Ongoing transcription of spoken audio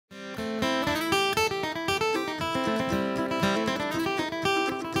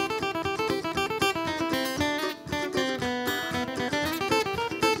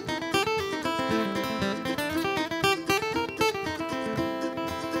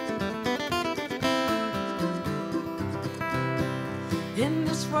In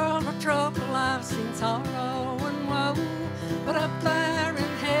this world of trouble I've seen sorrow and woe, but up there in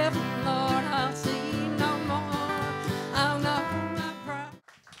heaven, Lord, I'll see no more. I'll know my pride.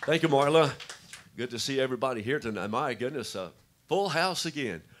 Thank you, Marla. Good to see everybody here tonight. My goodness, full house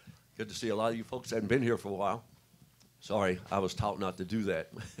again. Good to see a lot of you folks that hadn't been here for a while. Sorry, I was taught not to do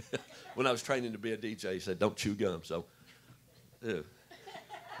that. When I was training to be a DJ, he said, don't chew gum. So,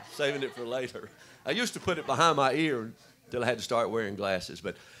 saving it for later. I used to put it behind my ear until I had to start wearing glasses.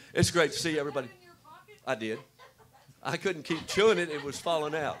 But it's great to see everybody. I did. I couldn't keep chewing it. It was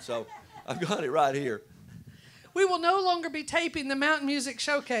falling out. So I've got it right here. We will no longer be taping the Mountain Music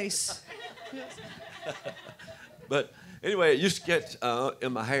Showcase. But anyway, it used to get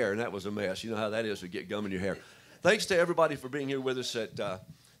in my hair, and that was a mess. You know how that is to get gum in your hair. Thanks to everybody for being here with us at the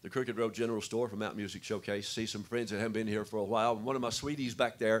Crooked Road General Store for Mountain Music Showcase. See some friends that haven't been here for a while. One of my sweeties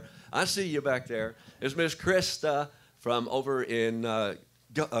back there, I see you back there, is Miss Krista from over in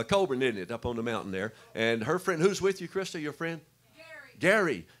Colburn, isn't it, up on the mountain there. And her friend, who's with you, Krista, your friend?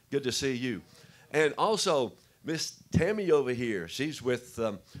 Gary, good to see you. And also, Miss Tammy over here, she's with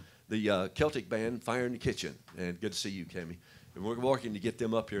the Celtic band, Fire in the Kitchen. And good to see you, Tammy. And we're working to get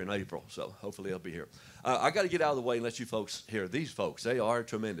them up here in April, so hopefully they'll be here. I got to get out of the way and let you folks hear these folks. They are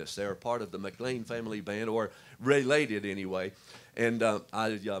tremendous. They're part of the McLain family band, or related anyway. And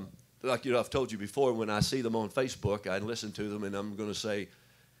like I've told you before, when I see them on Facebook, I listen to them, and I'm going to say,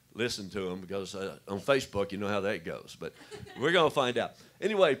 listen to them, because on Facebook, you know how that goes. But we're going to find out.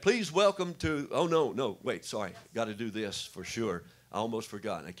 Anyway, please welcome to, wait, sorry. Got to do this for sure. I almost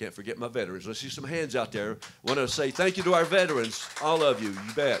forgot. I can't forget my veterans. Let's see some hands out there. Want to say thank you to our veterans, all of you,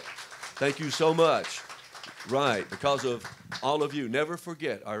 you bet. Thank you so much. Right, because of all of you. Never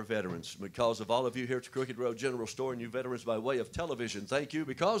forget our veterans. Because of all of you here at the Crooked Road General Store and you veterans by way of television, thank you.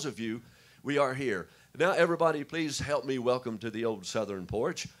 Because of you, we are here. Now, everybody, please help me welcome to the old Southern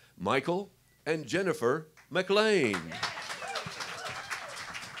porch, Michael and Jennifer McLain.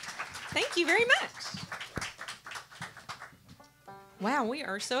 Thank you very much. Wow, we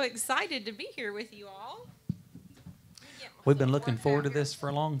are so excited to be here with you all. We've been looking forward to this for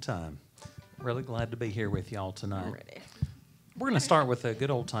a long time. Really glad to be here with y'all tonight. We're going to start with a good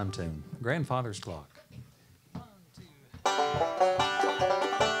old time tune, Grandfather's Clock. 1, 2.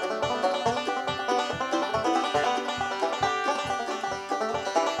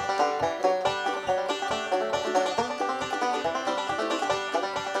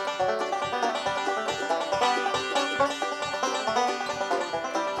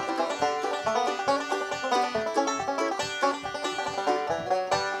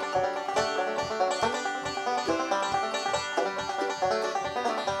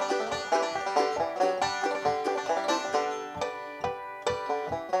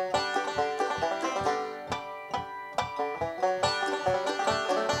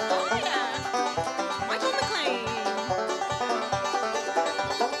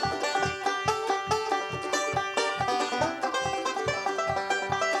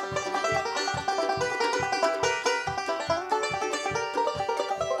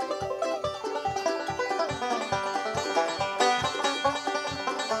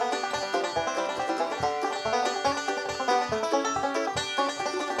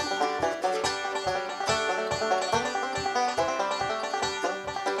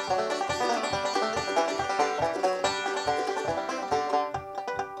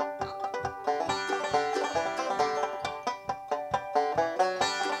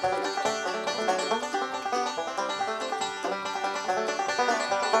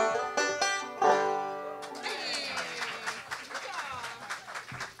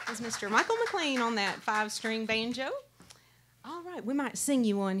 Mr. Michael McLain on that 5-string banjo. All right, we might sing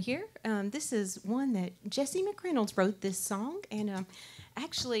you one here. This is one that Jesse McReynolds wrote this song, and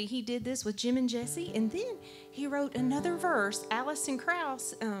actually he did this with Jim and Jesse, and then he wrote another verse. Allison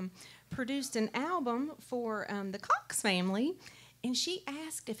Krauss produced an album for the Cox family, and she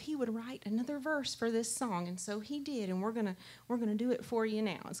asked if he would write another verse for this song, and so he did, and we're gonna do it for you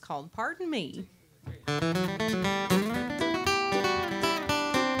now. It's called "Pardon Me."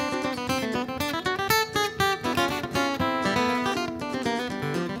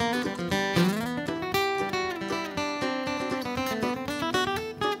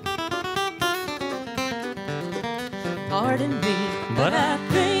 Pardon me, but I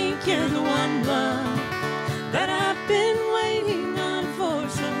think you're the one love that I've been waiting on for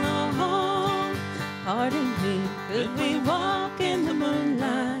so long. Pardon me, could we walk in the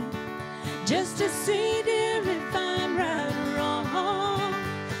moonlight just to see, dear, if I'm right or wrong?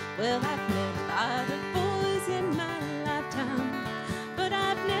 Well, I've met a lot of boys in my lifetime, but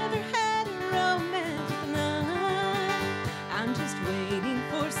I've never had a romantic night. I'm just waiting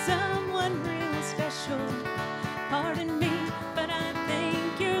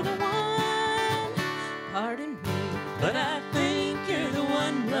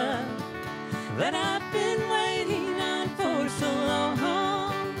that I've been waiting on for so long.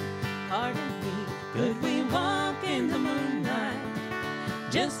 Pardon me, could we walk in the moonlight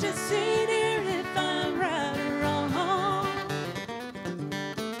just to see, dear, if I'm right or wrong?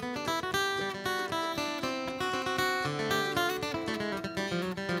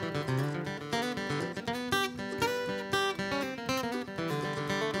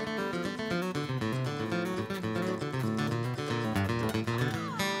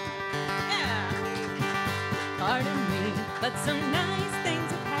 Pardon me, but some nice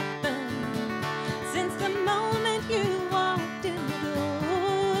things have happened since the moment you walked in the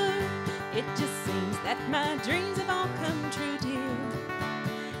door. It just seems that my dreams have all come true, dear,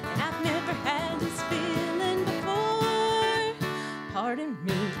 and I've never had this feeling before. Pardon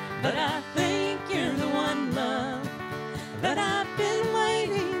me, but I think you're the one, love, that I've been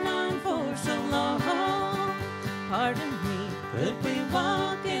waiting on for so long. Pardon me, could we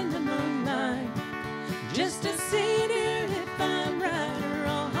walk in the moonlight just to see, dear, if I'm right or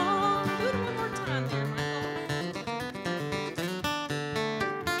wrong? Do it one more time there,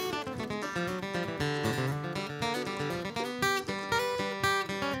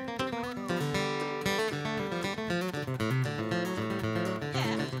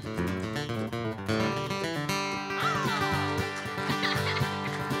 Yeah.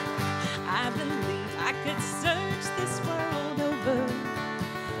 I believe I could search this world over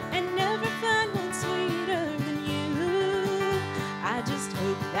and never find one sweeter than you. I just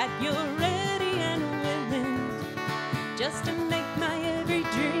hope that you're ready and willing just to make my every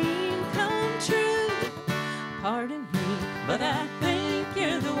dream come true. Pardon me, but I think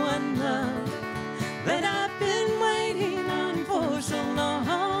you're the one, love, that I've been waiting on for so long.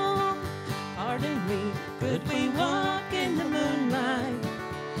 Pardon me, could we walk in the moonlight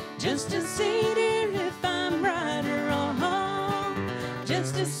just to see, dear, if I'm right or wrong?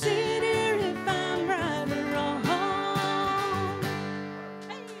 Just to see, dear, if I'm right or wrong.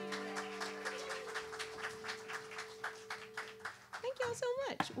 Hey. Thank y'all so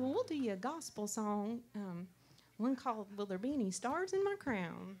much. Well, we'll do you a gospel song, one called Will There Be Any Stars in My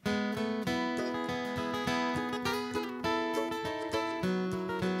Crown?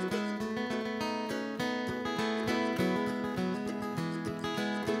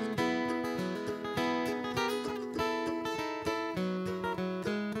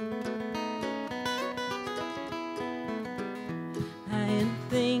 I am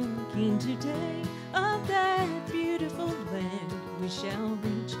thinking today of that beautiful land we shall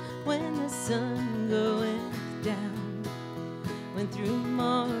reach when the sun goeth down. When through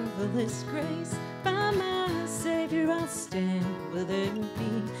marvelous grace by my Savior I'll stand. Will there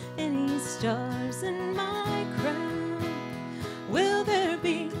be any stars in my crown? Will there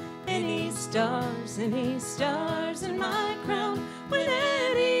be any stars in my crown? When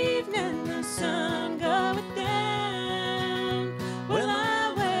at evening the sun goeth down, will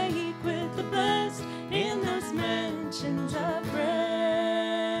I wake with the blessed in those mansions of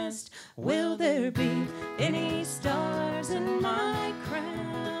rest? Will there be any stars in my crown?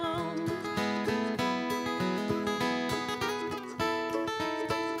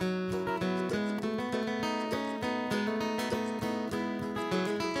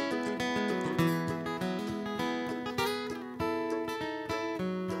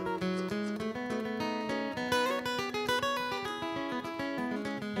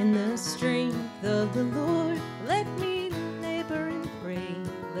 In the strength of the Lord, let me labor and pray.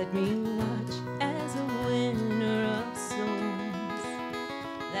 Let me watch as a winner of souls,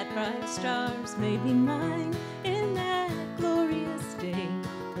 that bright stars may be mine in that glorious day,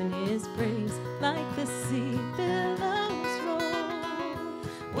 when His praise like the sea billows roll.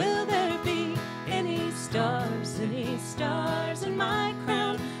 Will there be any stars in my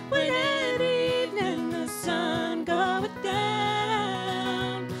crown? When at evening the sun goeth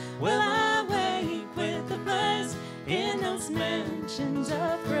down, will I wake with the blessed in those mansions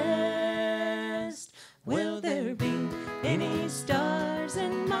of rest? Will there be any stars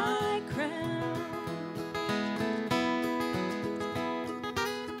in my crown?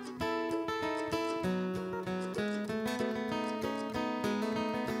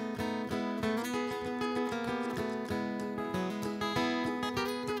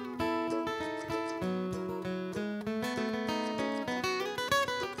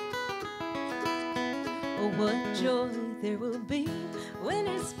 Oh, what joy there will be when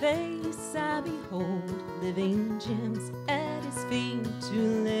His face I behold, living gems at His feet to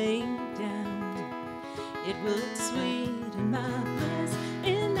lay down. It would sweeten my bliss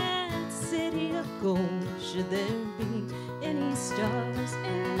in that city of gold, should there be any stars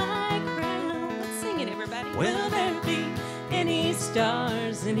in my crown. Let's sing it, everybody. Will there be any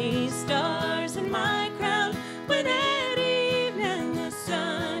stars in my crown when at evening the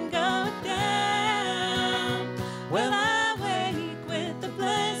sun goes down. Will I wake with the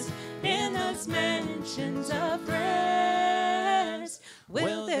blessed in those mansions of rest?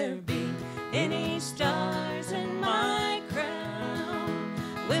 Will there be any stars in my crown?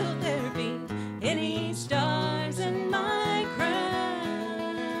 Will there be any stars in my crown?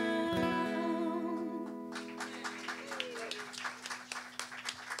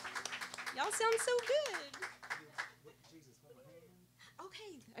 Y'all sound so good.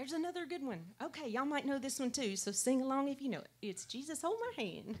 Okay, there's another good one. Okay, y'all might know this one too, so sing along if you know it. It's Jesus, Hold My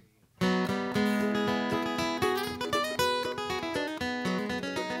Hand.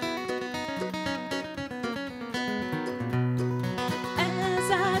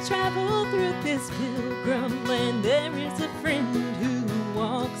 Travel through this pilgrim land, there is a friend who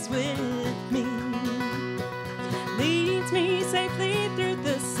walks with me, leads me safely through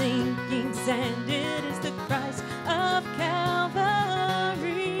the sinking sand. It is the Christ of Calvary.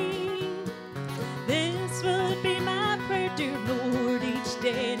 This would be my prayer, dear Lord, each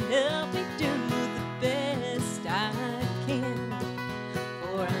day, and help me do the best I can.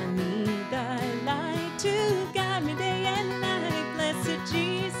 For I need thy light to guide me day and night. Blessed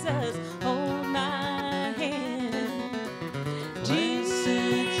Jesus, hold my hand.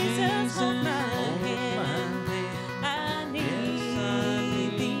 Jesus, hold my hand. I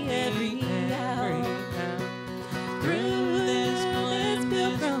need thee every hour. Through this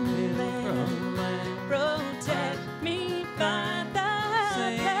pilgrim land, protect me by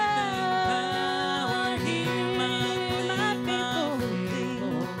thy power. Hear my feeble plea.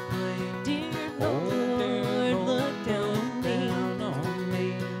 Dear Lord, look down on me.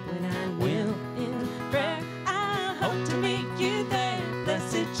 When I kneel in prayer, I hope to meet you there.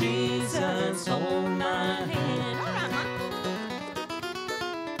 Blessed Jesus, hold my hand. All right, Mom.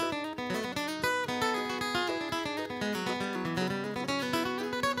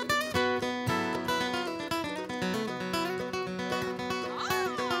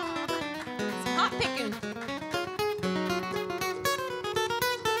 It's hot picking.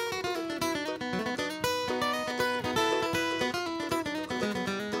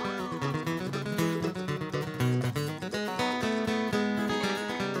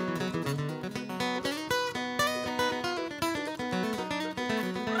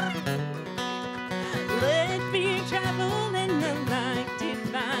 Let me travel in the light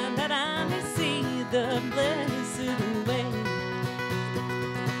divine, that I may see the blessed way.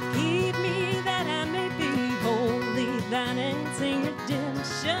 Keep me that I may be wholly thine, and sing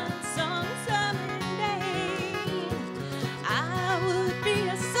redemption songs someday. I would be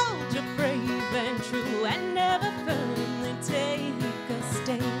a soldier brave and true, and never firmly take a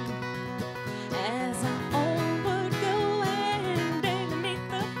stand. As I onward go and beneath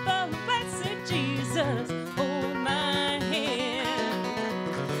the foe, blessed Jesus, hold my hand.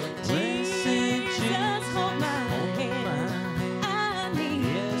 Jesus, hold my hand. I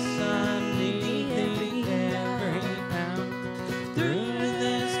need thee every hour. Through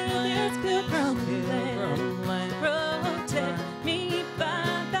this pilgrim land, protect me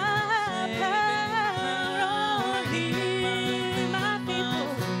by thy power. Hear my feeble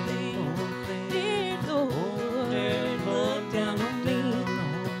plea. Dear Lord, look down on me.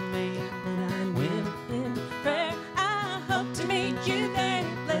 When I kneel in prayer, I hope to meet you there.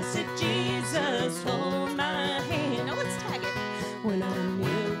 Blessed Jesus, hold my hand. Now let's tag it. When I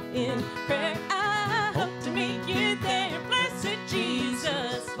kneel in prayer, I hope to meet you there. Blessed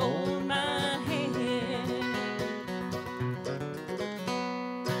Jesus, hold my hand.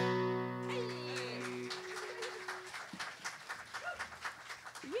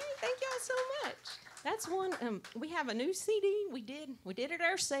 Yay, thank y'all so much. That's one. We have a new CD. We did it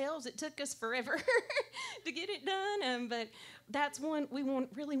ourselves. It took us forever to get it done. But that's one we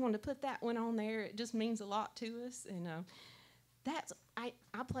really want to put that one on there. It just means a lot to us. And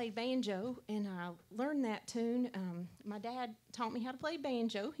I play banjo, and I learned that tune. My dad taught me how to play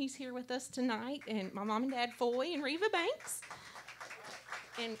banjo. He's here with us tonight, and my mom and dad, Foy and Reva Banks.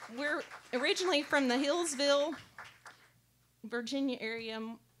 And we're originally from the Hillsville, Virginia area.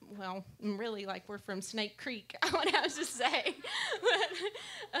 Well, really, like we're from Snake Creek, I would have to say. But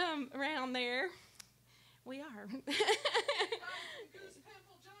around there, we are.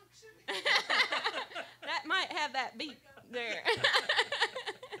 That might have that beat there.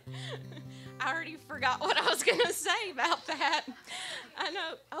 I already forgot what I was going to say about that. I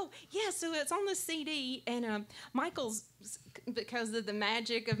know. Oh, yeah, so it's on the CD, and Michael's, because of the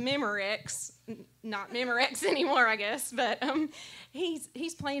magic of Memorex, not Memorex anymore, I guess, but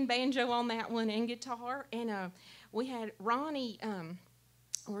he's playing banjo on that one and guitar, and we had Ronnie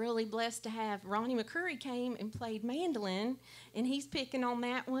really blessed to have Ronnie McCurry came and played mandolin, and he's picking on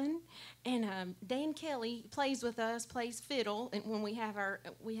that one. And Dan Kelly plays with us, plays fiddle, and when we have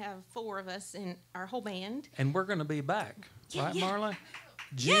 4 of us in our whole band. And we're going to be back, right, yeah. Marla?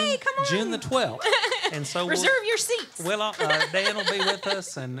 Yay, come on. June the 12th. And so reserve your seats. Well, Dan will be with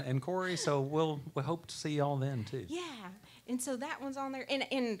us and Corey, so we'll hope to see y'all then too. Yeah, and so that one's on there.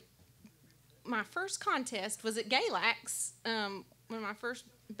 And my first contest was at Galax. One of my first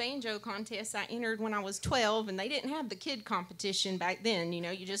banjo contests I entered when I was 12, and they didn't have the kid competition back then. You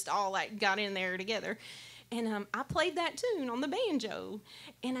know, you just all like got in there together. And I played that tune on the banjo,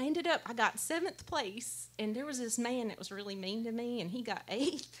 and I got 7th place, and there was this man that was really mean to me, and he got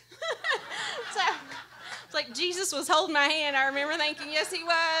 8th. So it's like Jesus was holding my hand. I remember thinking, yes, he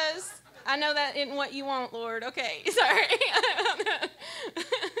was. I know that isn't what you want, Lord. Okay, sorry.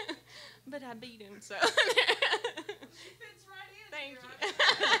 But I beat him, so. She fits right in. Thank you.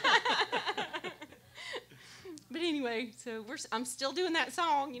 But anyway, so I'm still doing that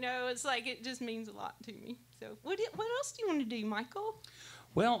song. You know, it's like it just means a lot to me. So what else do you want to do, Michael?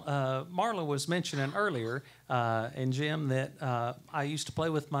 Well, Marla was mentioning earlier, and Jim, that I used to play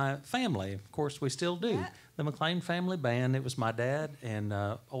with my family. Of course, we still do. Yeah. The McLain family band. It was my dad and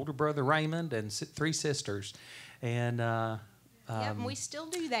older brother Raymond and 3 sisters. And And we still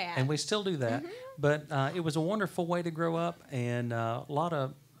do that. And we still do that. Mm-hmm. But it was a wonderful way to grow up, and a lot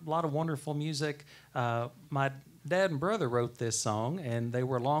of wonderful music. My dad and brother wrote this song, and they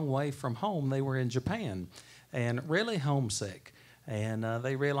were a long way from home. They were in Japan and really homesick. And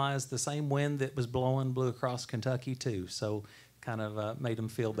they realized the same wind that was blowing blew across Kentucky, too. So kind of made them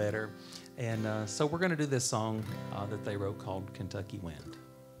feel better. And so we're going to do this song that they wrote called Kentucky Wind.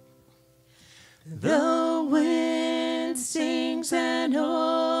 The wind sings an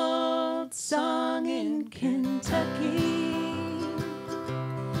old song in Kentucky,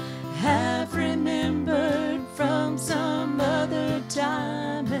 have remembered from some other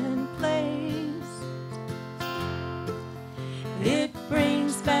time and place. It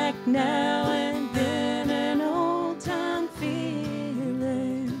brings back now and then an old-time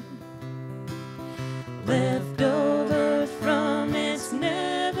feeling left over from its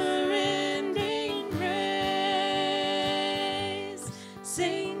never-ending race.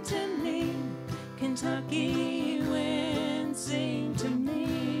 Sing to me, Kentucky wind, sing to me.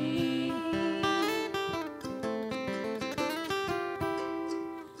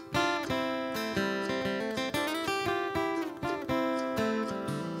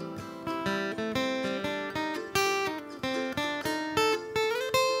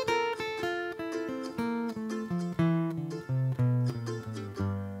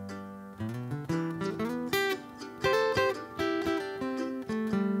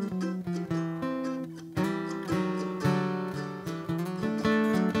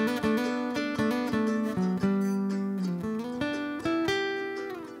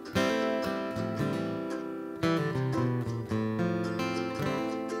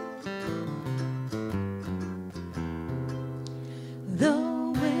 The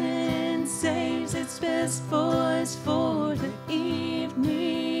wind saves its best voice for the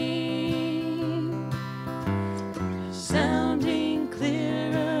evening, sounding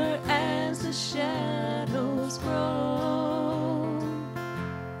clearer as the shadows grow.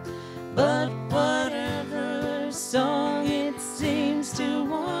 But whatever song it seems to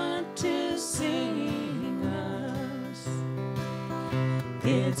want to sing us,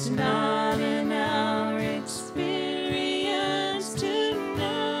 it's not in our experience to know.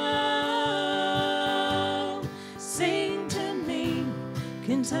 Sing to me,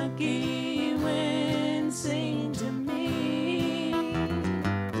 Kentucky wind, sing to me.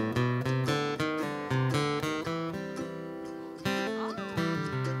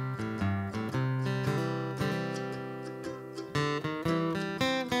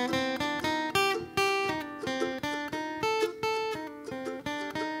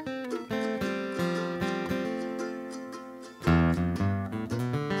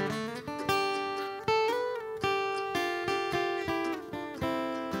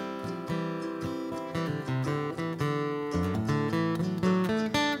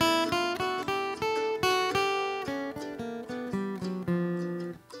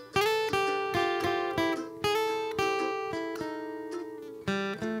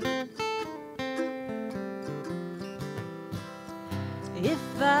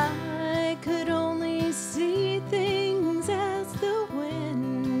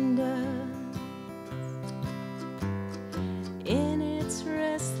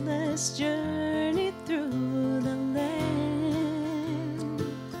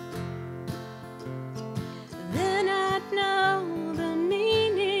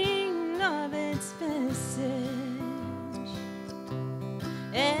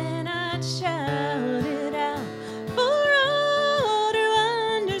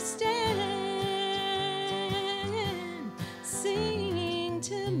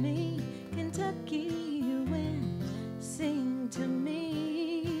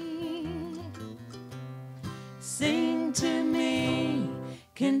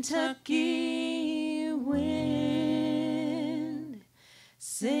 Kentucky wind,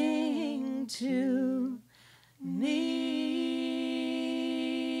 sing to me.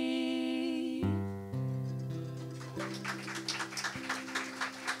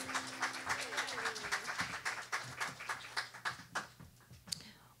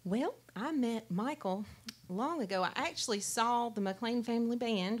 Well, I met Michael long ago. I actually saw the McLain Family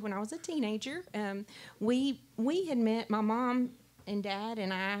Band when I was a teenager. We had met, my mom and dad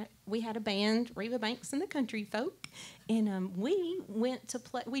and I. We had a band, Reva Banks and the Country Folk, and we went to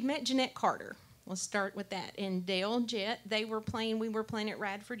play. We met Jeanette Carter. Let's start with that. And Dale and Jet, they were playing. We were playing at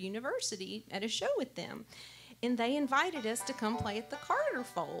Radford University at a show with them, and they invited us to come play at the Carter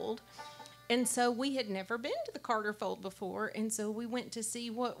Fold. And so we had never been to the Carter Fold before, and so we went to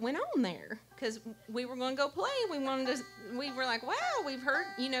see what went on there because we were going to go play. We were like, wow, we've heard,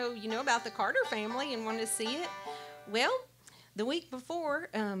 you know about the Carter family and wanted to see it. Well, the week before,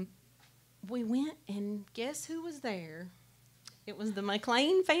 we went, and guess who was there? It was the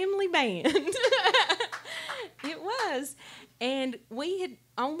McLain Family Band. It was. And we had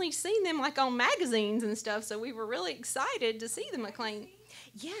only seen them like on magazines and stuff, so we were really excited to see the McLain.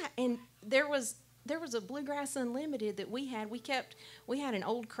 Yeah, and there was a Bluegrass Unlimited that we had. We had an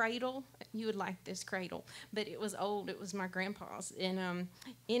old cradle. You would like this cradle, but it was old. It was my grandpa's, and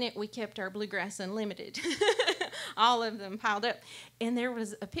in it we kept our Bluegrass Unlimited, all of them piled up. And there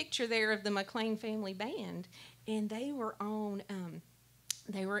was a picture there of the McLain Family Band, and they were on.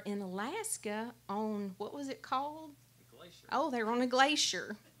 They were in Alaska on, what was it called? Glacier. Oh, they were on a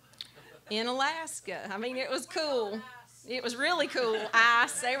glacier in Alaska. I mean, it was cool. It was really cool.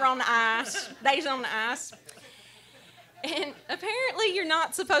 Ice. They were on the ice. They was on the ice. And apparently you're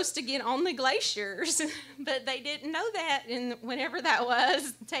not supposed to get on the glaciers, but they didn't know that. And whenever that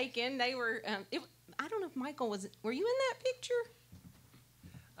was taken, they were, I don't know if Michael were you in that picture?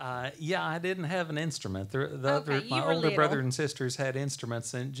 Yeah, I didn't have an instrument. My older little. brother and sisters had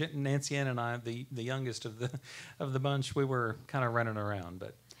instruments, and Nancy Ann and I, the youngest of the bunch, we were kind of running around.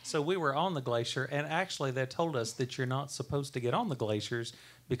 But so we were on the glacier, and actually they told us that you're not supposed to get on the glaciers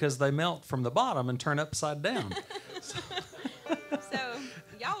because they melt from the bottom and turn upside down. So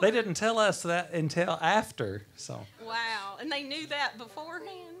y'all. They didn't tell us that until after. So. Wow, and they knew that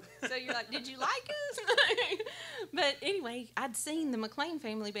beforehand. So you're like, did you like us? But anyway, I'd seen the McLain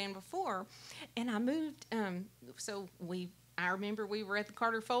Family Band before, and I moved. I remember we were at the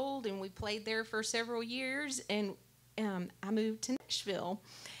Carter Fold, and we played there for several years. And I moved to Nashville,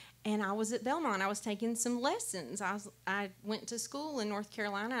 and I was at Belmont. I was taking some lessons. I went to school in North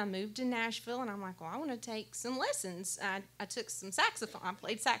Carolina. I moved to Nashville, and I'm like, well, I want to take some lessons. I took some saxophone. I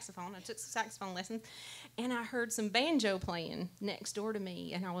played saxophone. I took some saxophone lessons. And I heard some banjo playing next door to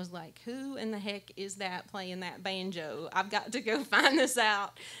me, and I was like, who in the heck is that playing that banjo? I've got to go find this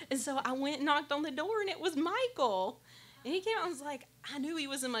out. And so I went and knocked on the door, and it was Michael. And he came out and was like, I knew he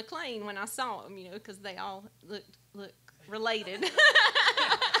was a McLain when I saw him, because they all look related.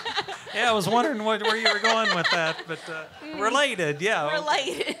 Yeah, I was wondering where you were going with that, but related, yeah.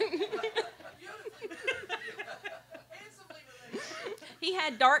 Related. He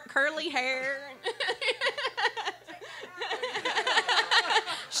had dark curly hair.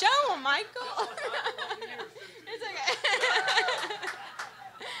 Show him, Michael. It's okay.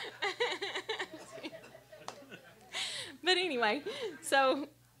 But anyway, so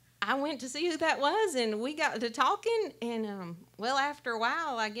I went to see who that was, and we got to talking, and after a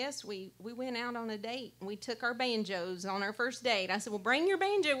while, I guess we went out on a date, and we took our banjos on our first date. I said, well, bring your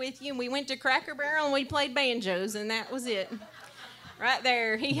banjo with you, and we went to Cracker Barrel, and we played banjos, and that was it. Right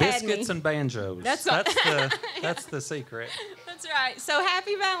there, he had me. Biscuits and banjos. That's the secret. That's right. So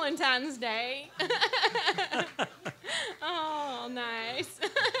happy Valentine's Day. Oh, nice.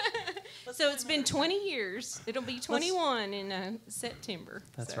 So it's been 20 years. It'll be 21 in September.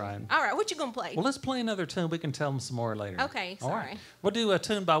 That's right. All right, what you gonna play? Well, let's play another tune. We can tell them some more later. Okay, sorry. All right. We'll do a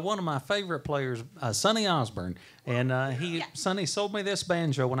tune by one of my favorite players, Sonny Osborne. And Sonny sold me this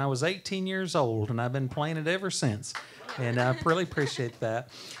banjo when I was 18 years old, and I've been playing it ever since. And I really appreciate that.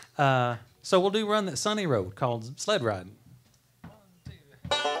 So we'll do Run That Sunny Road called Sled Riding.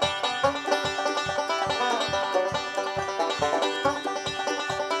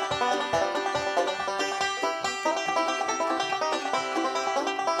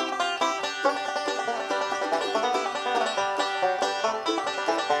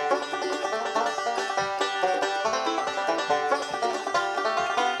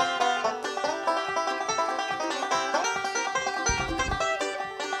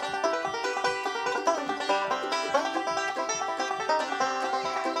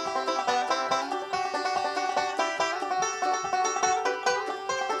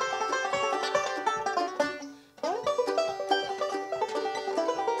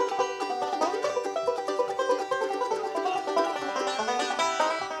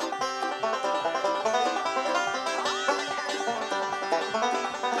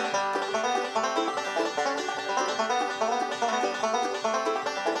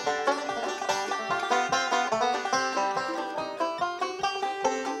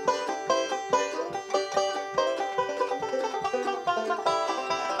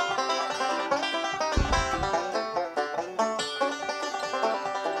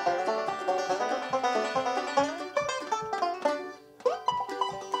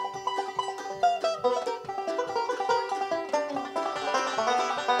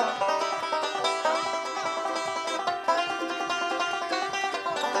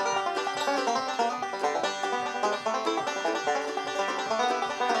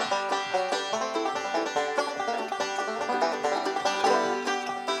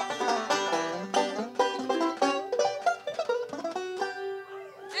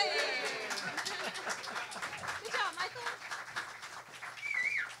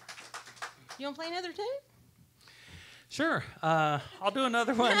 You want to play another tune? Sure. I'll do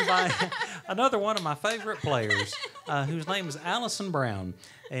another one by another one of my favorite players, whose name is Allison Brown.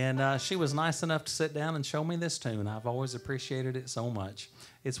 And she was nice enough to sit down and show me this tune. I've always appreciated it so much.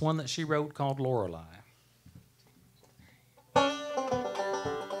 It's one that she wrote called Lorelei.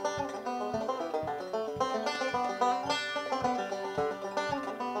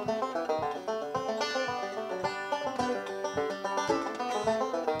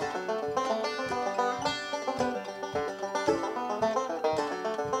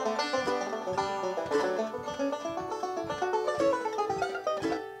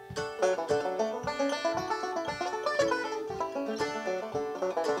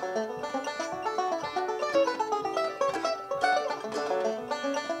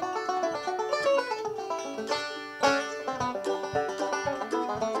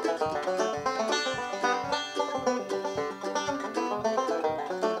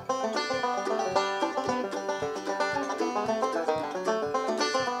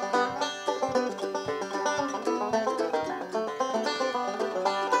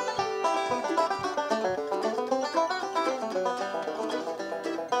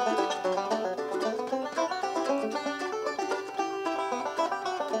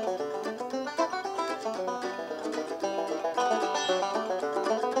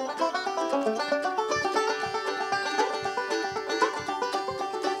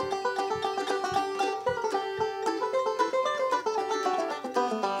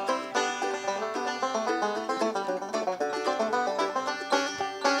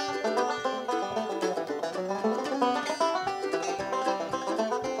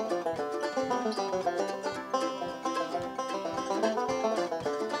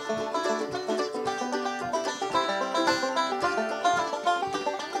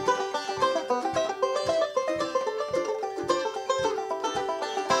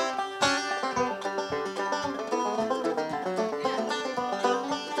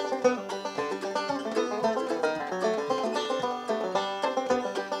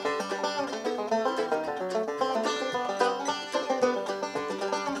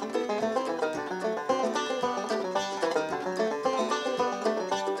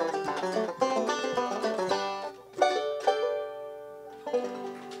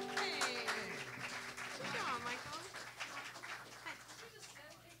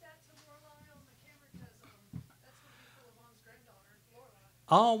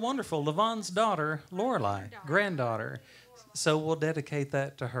 Oh, wonderful. Levon's daughter, Lorelei, granddaughter. So we'll dedicate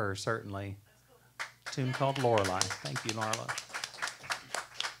that to her, certainly. A tune called Lorelei. Thank you, Marla.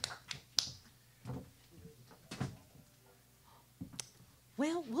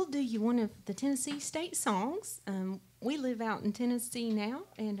 Well, we'll do you one of the Tennessee state songs. We live out in Tennessee now,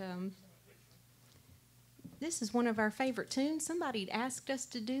 and this is one of our favorite tunes. Somebody had asked us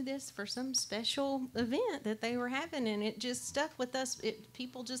to do this for some special event that they were having, and it just stuck with us.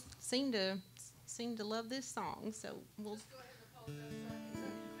 People just seem to love this song, so we'll.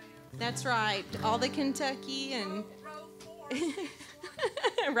 That's right, all the Kentucky and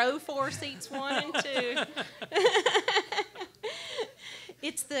row 4, seats 1 and 2.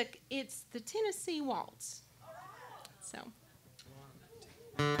 It's the Tennessee Waltz. So.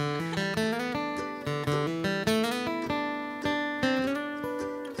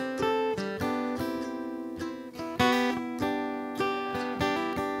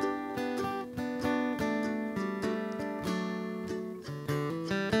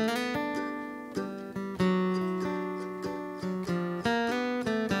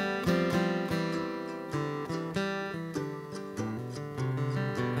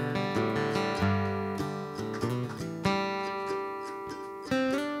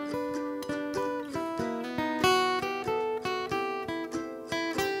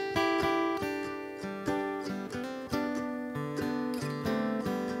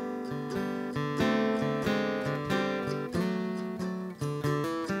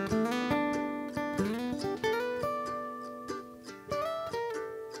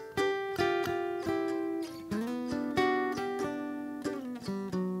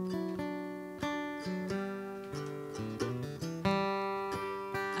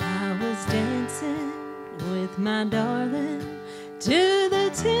 Dancing with my darling to the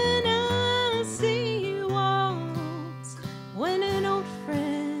Tennessee waltz when an old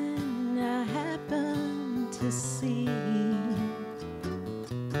friend I happened to see.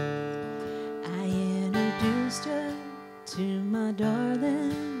 I introduced her to my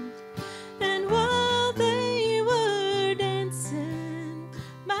darling, and while they were dancing,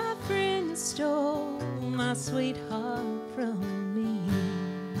 my friend stole my sweetheart from me.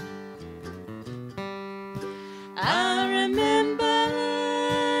 I remember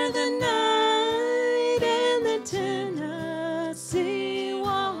the night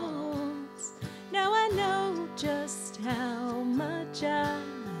much I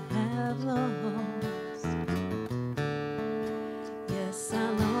have lost. Yes, I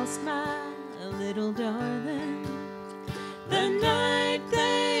lost my little darling the night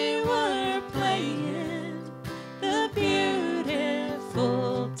they were playing the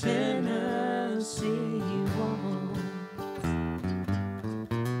beautiful Tennessee waltz.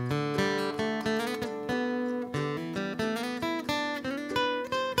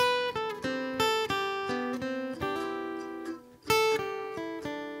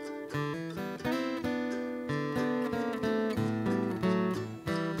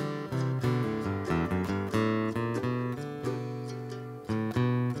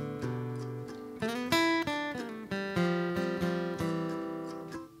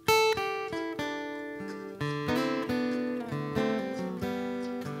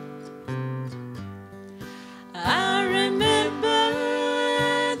 I remember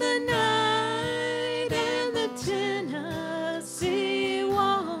the night and the Tennessee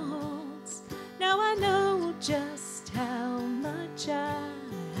waltz. Now I know just how much I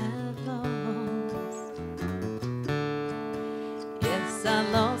have lost. Yes, I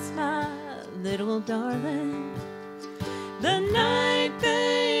lost my little darling the night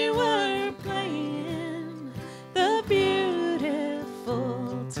they were playing the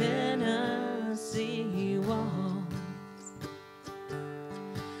beautiful Tennessee waltz.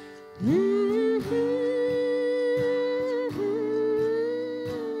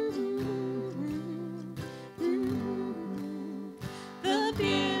 The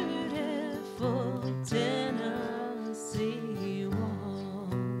beautiful Tennessee waltz.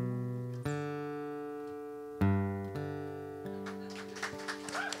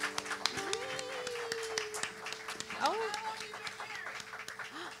 Oh,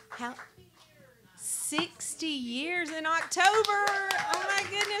 how 60 years in October. Oh my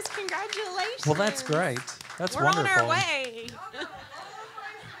goodness, congratulations. Well, that's great. That's We're wonderful. on our way.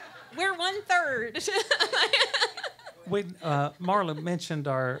 We're 1/3. Marla mentioned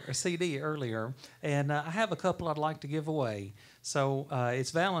our CD earlier, and I have a couple I'd like to give away. So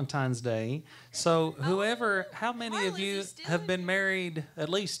it's Valentine's Day. So how many of Marla's you is still have in been married at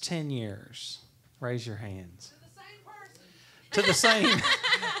least 10 years? Raise your hands. To the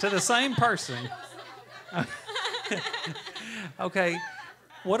same person. Okay.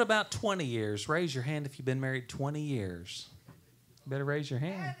 What about 20 years? Raise your hand if you've been married 20 years. Better raise your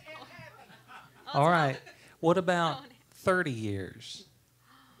hand. All right. What about 30 years?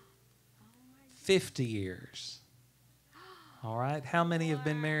 50 years? All right. How many have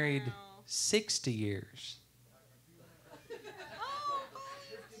been married 60 years?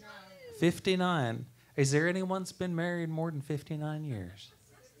 59. Is there anyone that's been married more than 59 years?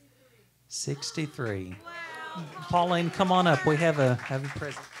 63. Pauline, come on up. We have a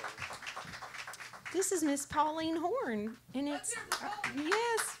present. This is Miss Pauline Horn, and it's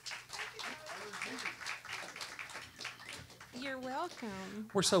yes. You're welcome.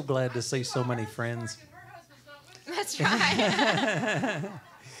 We're so glad to see so many friends. That's right.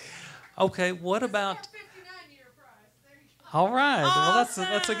 Okay, what about? All right, well that's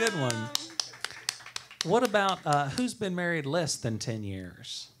a good one. What about who's been married less than 10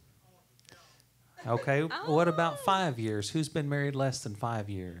 years? Okay, what about 5 years? Who's been married less than 5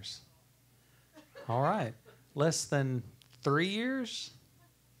 years? All right, less than 3 years?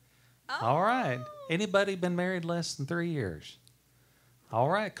 All right, anybody been married less than 3 years? All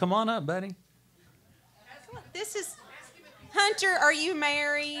right, come on up, buddy. This is Hunter. Are you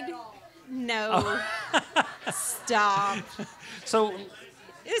married? No. Stop. So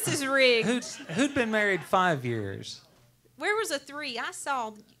This is rigged. who'd been married 5 years? Where was a 3? I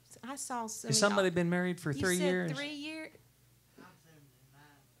saw some. Has somebody been married for 3 you years? said 3 years.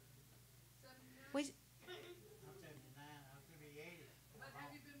 Wait,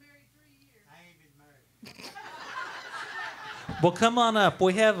 Well, come on up.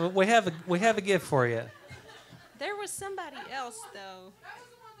 We have a gift for you. there was somebody else though. That was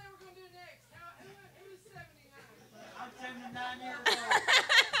the one they were going to do next. Who's 79? I'm 79 years old.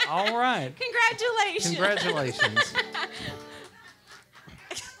 All right. Congratulations.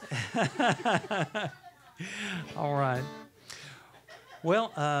 All right.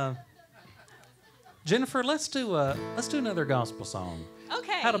 Well, Jennifer, let's do another gospel song.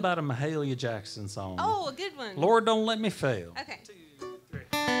 Okay. How about a Mahalia Jackson song? Oh, a good one. Lord, don't let me fail. Okay.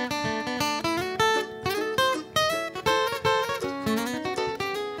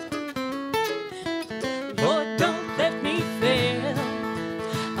 Lord, don't let me fail.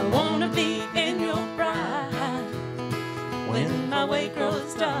 I wanna be in your bride. When my way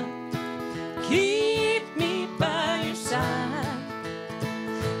grows dark, keep me by your side.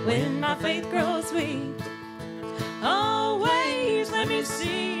 When my faith grows weak, always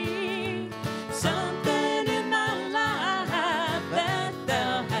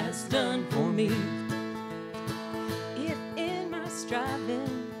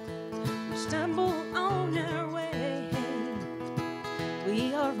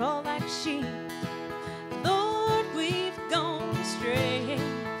We are all like sheep. Lord, we've gone astray.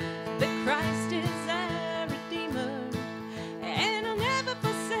 But Christ is our Redeemer, and He'll never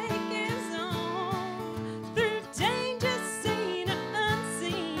forsake His own. Through danger seen or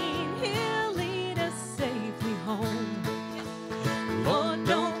unseen, He'll lead us safely home. Lord,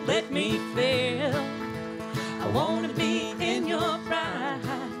 don't let me fail. I want to be in your pride.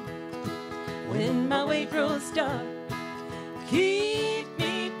 When my way grows dark, keep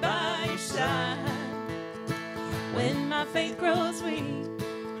me by your side. When my faith grows weak,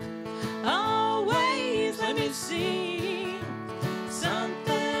 always let me see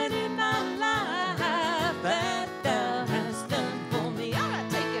something in my life that thou hast done for me. All right,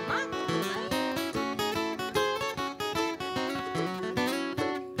 take it, Michael.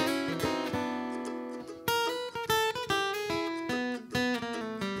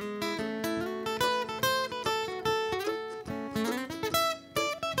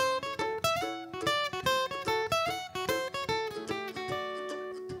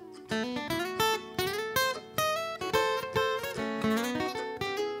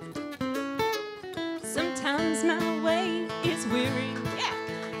 Sometimes my way is weary,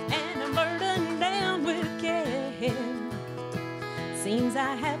 and I'm burdened down with care. Seems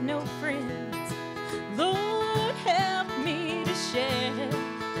I have no friends, Lord, help me to share.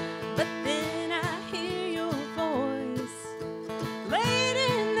 But then I hear your voice late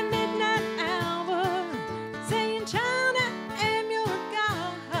in the midnight hour, saying, "Child, I am your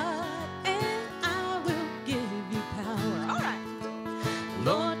God, and I will give you power." All right.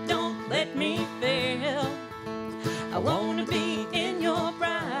 Lord, don't let me fail. I want to be in your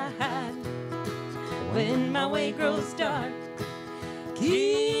bride. When my way grows dark,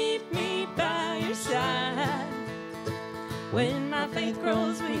 keep me by your side. When my faith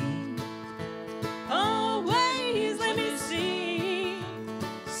grows weak, always let me see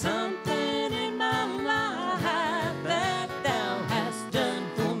something in my life that thou hast done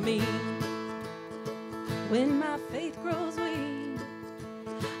for me. When my faith grows weak,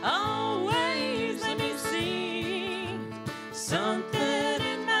 always let me see something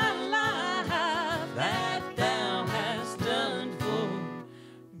in my life that thou hast done for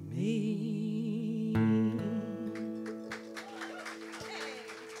me.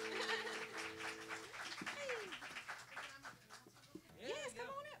 Yes, come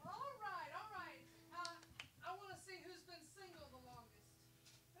on up. All right, all right. I want to see who's been single the longest.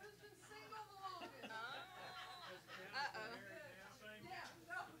 Who's been single the longest? Uh-oh. Yeah,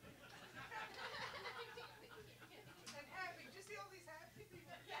 no. And happy. Did you see all these happy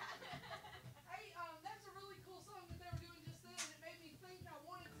people? Yeah. Hey, that's a really cool song that they were doing just then. It made me think. I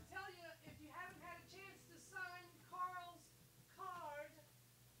wanted to tell you, if you haven't had a chance to sign Carl's card,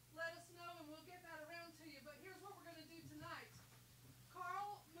 let us know and we'll get that around to you. But here's what we're going to do tonight.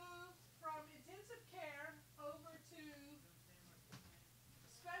 Carl moved from intensive care over to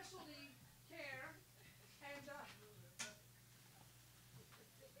specialty care, and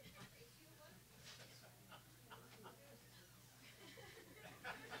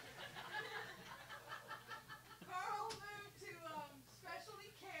Carl moved to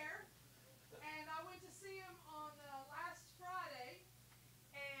specialty care, and I went to see him on last Friday,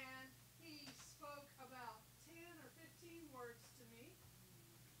 and he spoke about 10 or 15 words to me.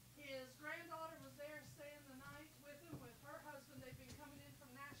 His granddaughter was there staying the night with him, with her husband. They've been coming in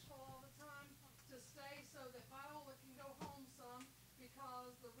from Nashville all the time to stay so that Viola can go home some,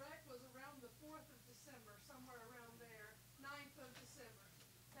 because the wreck was around the 4th of December, somewhere around there, 9th of December.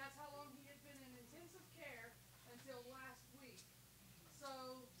 That's how long he had been in intensive care until last week.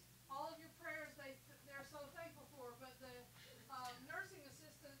 So all of your prayers, they're so thankful for. But the nursing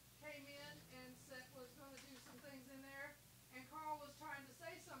assistant came in and said was going to do some things in there, and Carl was trying to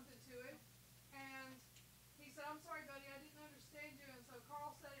say something to him, and he said, "I'm sorry, buddy, I didn't understand you." And so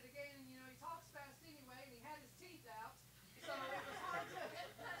Carl said it again, and he talks fast anyway, and he had his teeth out, so it was hard to.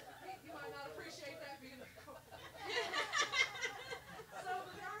 He might not appreciate that being recorded. So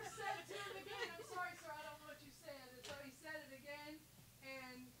the nurse said to him again, "I'm sorry, sir, I don't know what you said." And so he said it again,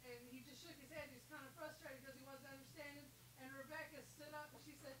 and he just shook his head. He was kind of frustrated because he wasn't understanding. And Rebecca stood up and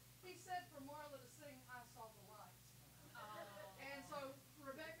she said, "He said for Marla to sing 'I Saw the Light.'" And so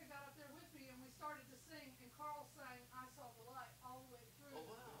Rebecca got up there with me, and we started to sing, and Carl sang "I Saw the Light" all the way through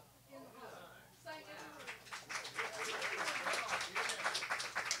in the hospital. Sang it in the room.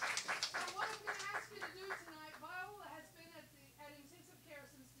 So what I'm going to ask you to do tonight, Viola has been at intensive care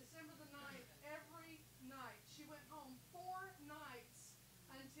since December the 9th, every night. She went home 4 nights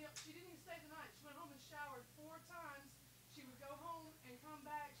until, she didn't even stay the night. She went home and showered 4 times. She would go home and come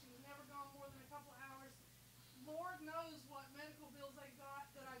back. She was never gone more than a couple of hours. Lord knows what medical bills they got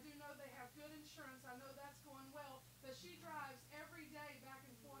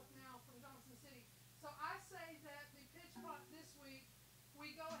So I say that the pitch pot this week,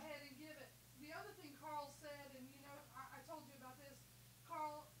 we go ahead and give it. The other thing Carl said, and you know, I told you about this.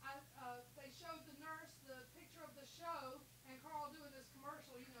 Carl, they showed the nurse the picture of the show, and Carl doing this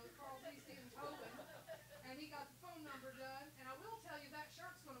commercial. You know, Carl's easy and Tobin, and he got the phone number done. And I will tell you that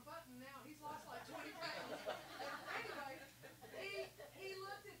shirt's going to button now. He's lost like 20 pounds. Anyway, he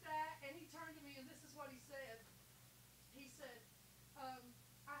looked at that and he turned to me, and this is what he said. He said,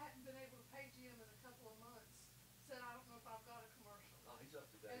 I hadn't been able to pay Jim in a couple of months. Said, I don't know if I've got a commercial. Oh, he's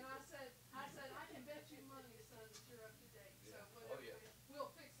up to date. And I said, I can bet you money, son, that you're up to date. So whatever, we'll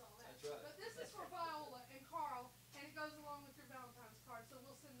fix all that. That's right. But this is for Viola and Carl, and it goes along with your Valentine's card. So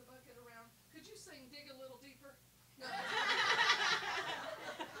we'll send the bucket around. Could you sing "Dig a Little Deeper"? No.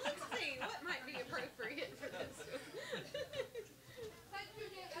 Let's see what might be appropriate for this. Thank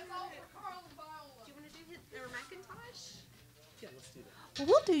you again. That's all for Carl and Viola. Do you want to do their Macintosh? Yeah, let's do that. Well,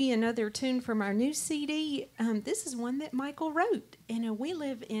 we'll do you another tune from our new CD. This is one that Michael wrote, and we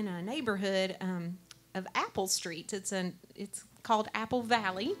live in a neighborhood of apple streets. It's called Apple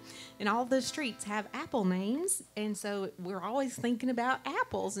Valley, and all the streets have apple names, and so we're always thinking about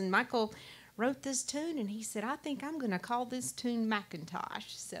apples. And Michael wrote this tune, and he said, "I think I'm going to call this tune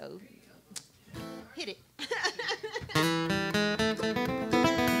Macintosh." So, hit it.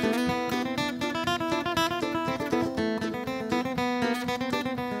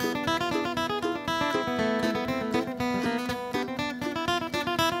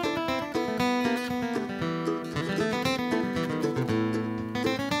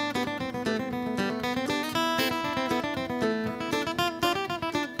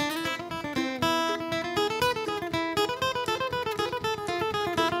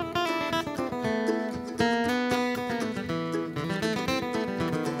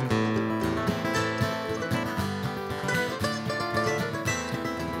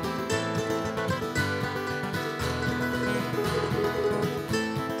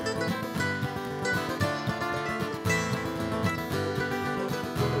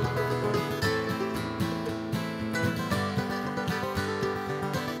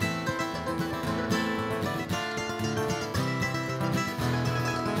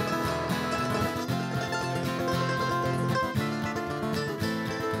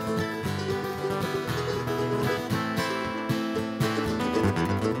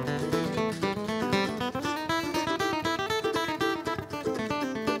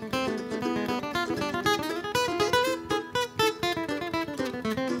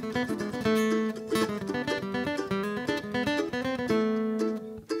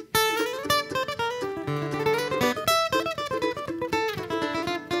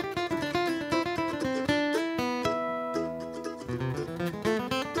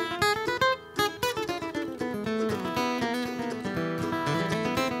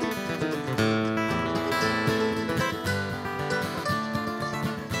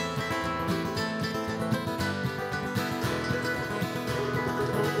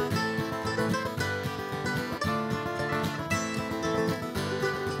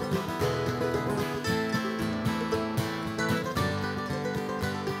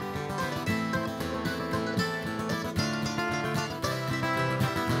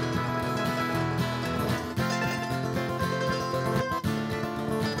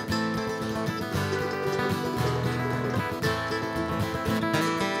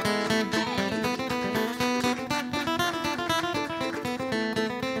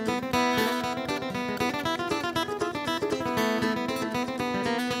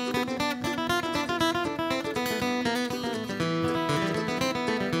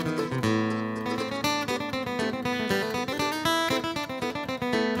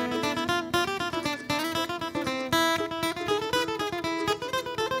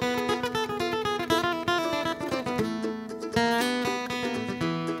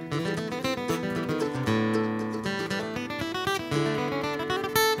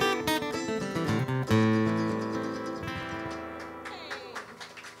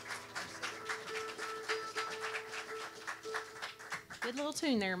 Good little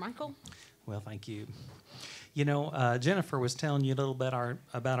tune there, Michael. Well, thank you. You know, Jennifer was telling you a little bit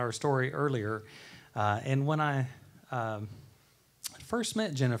about our story earlier. And when I first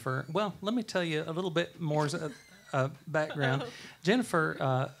met Jennifer, well, let me tell you a little bit more background.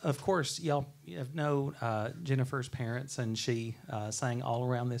 Jennifer, of course, y'all know Jennifer's parents, and she sang all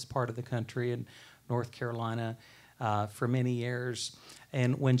around this part of the country in North Carolina for many years.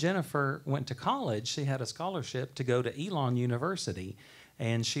 And when Jennifer went to college, she had a scholarship to go to Elon University,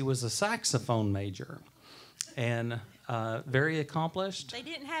 and she was a saxophone major. And very accomplished. They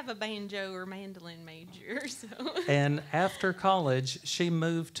didn't have a banjo or mandolin major, so. And after college, she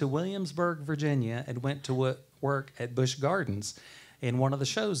moved to Williamsburg, Virginia, and went to work at Busch Gardens. In one of the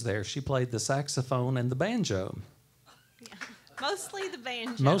shows there, she played the saxophone and the banjo. Yeah. Mostly the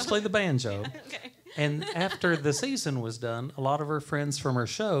banjo. Mostly the banjo. Okay. And after the season was done, a lot of her friends from her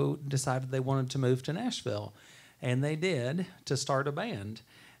show decided they wanted to move to Nashville. And they did, to start a band.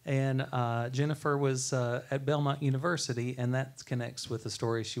 And Jennifer was at Belmont University, and that connects with the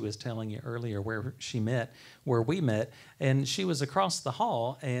story she was telling you earlier where we met. And she was across the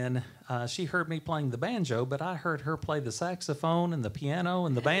hall, and she heard me playing the banjo, but I heard her play the saxophone and the piano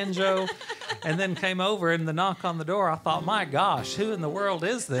and the banjo, and then came over, and the knock on the door, I thought, my gosh, who in the world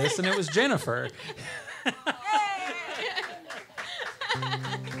is this? And it was Jennifer.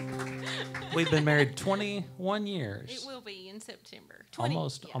 We've been married 21 years. It will be in September. 20,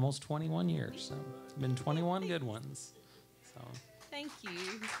 Almost 21 years. So it's been 21 good ones. So thank you. We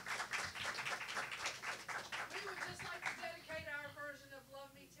would just like to dedicate our version of Love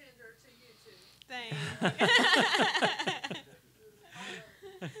Me Tender to you two. Thanks.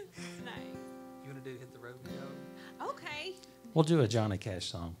 Nice. you want to do Hit the Road and Go? Okay. We'll do a Johnny Cash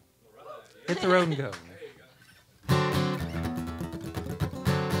song. Hit the road and go.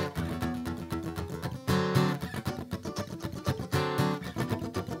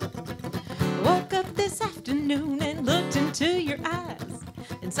 Woke up this afternoon and looked into your eyes,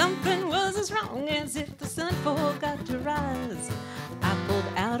 and something was as wrong as if the sun forgot to rise. I pulled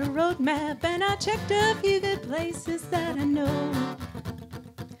out a road map and I checked a few good places that I know.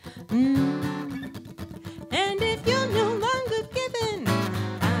 And if you're no longer given,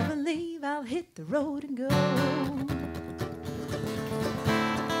 I believe I'll hit the road and go.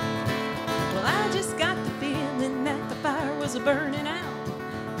 Well, I just got the feeling that the fire was burning out,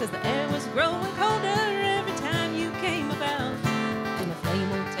 'cause the air was growing colder every time you came about. And the flame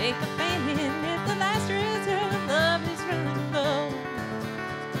won't take a fan if the last reserve of love is running low.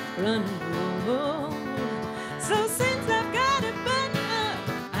 Running low. So since I've got it buttoned up,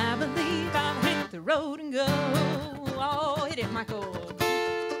 I believe I'll hit the road and go. Oh, hit it, Michael.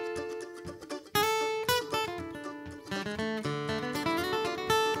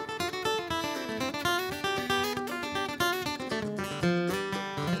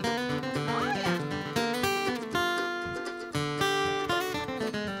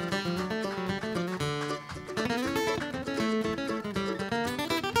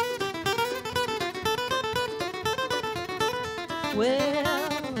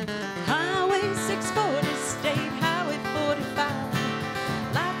 Well, Highway 640, State Highway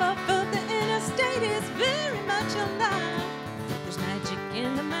 45. Life off of the interstate is very much alive. There's magic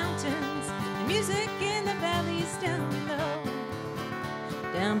in the mountains, and music in the valleys down below.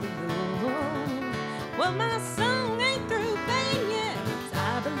 Down below. Well, my song ain't through playing yet, so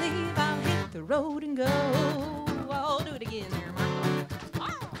I believe I'll hit the road and go. I'll do it again there, Michael.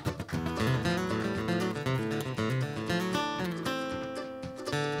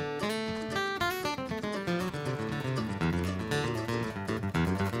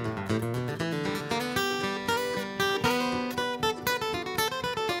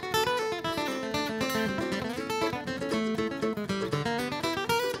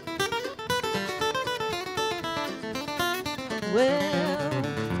 Well,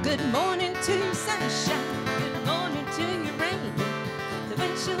 good morning to your sunshine, good morning to your rain. The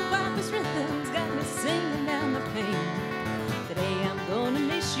windshield wipers rhythms got me singing down the pane. Today I'm gonna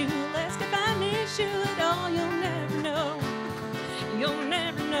miss you, lest if I miss you at all, you'll never know. You'll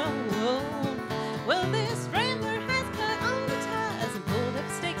never know. Well, this rambler has cut on the ties and pulled up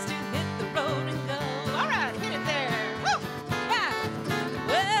stakes to hit the road and go. All right, hit it there. Woo! Yeah.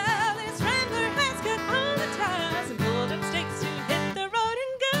 Well, this rambler has cut on the ties and pulled up stakes to hit the road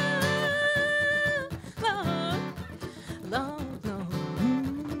and go. Long, long, long.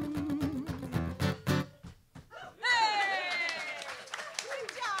 Hey! Good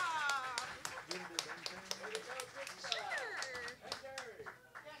job.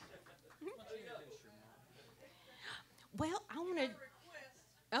 Well, I want to.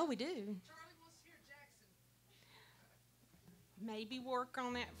 Oh, we do. Charlie wants to hear Jackson. Maybe work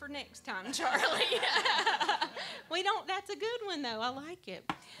on that for next time, Charlie. We don't. That's a good one, though. I like it.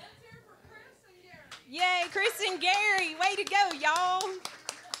 Let's hear it for Chris and Gary. Yay, Chris and Gary. Way to go, y'all.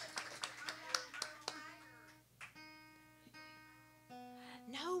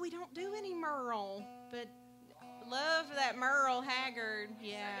 No, we don't do any Merle, but love that Merle Haggard.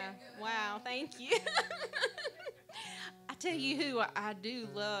 Yeah. Wow. Thank you. I tell you who I do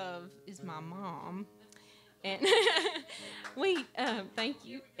love is my mom. And we, thank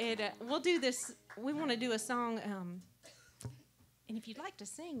you. And we'll do this. We want to do a song And if you'd like to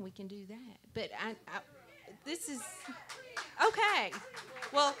sing, we can do that. But this is okay.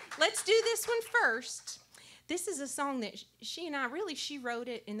 Well, let's do this one first. This is a song that she wrote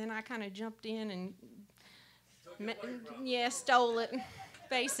it, and then I kind of jumped in and stole it,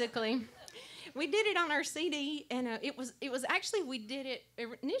 basically. We did it on our CD, and it was actually, we did it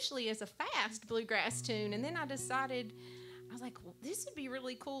initially as a fast bluegrass tune, and then I decided, I was like, well, this would be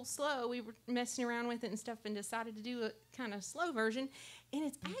really cool slow. We were messing around with it and stuff and decided to do a kind of slow version, and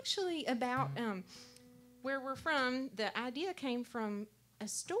it's actually about where we're from. The idea came from a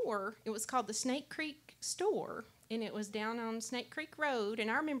store. It was called the Snake Creek Store, and it was down on Snake Creek Road, and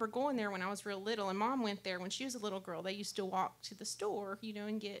I remember going there when I was real little, and Mom went there when she was a little girl. They used to walk to the store,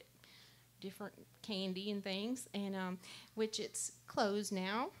 and get different candy and things, and which it's closed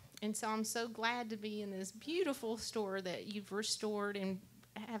now. And so I'm so glad to be in this beautiful store that you've restored and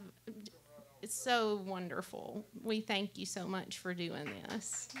have. It's so wonderful. We thank you so much for doing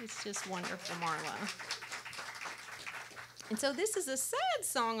this. It's just wonderful, Marla. And so this is a sad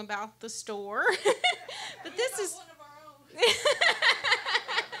song about the store, but this is one of our own.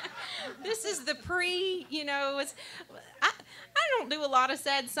 this is the it's. I don't do a lot of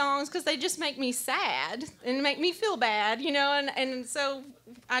sad songs because they just make me sad and make me feel bad, and so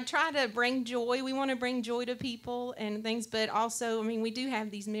I try to bring joy. We want to bring joy to people and things, but also, we do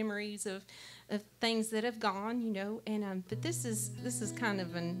have these memories of things that have gone, and but this is kind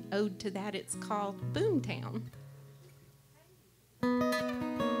of an ode to that. It's called Boomtown.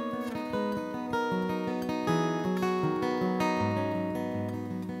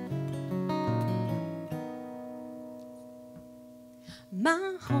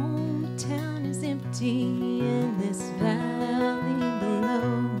 My hometown is empty in this valley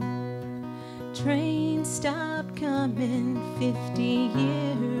below. Train stopped coming 50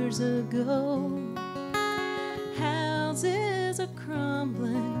 years ago. Houses are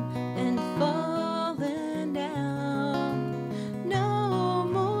crumbling and falling down. No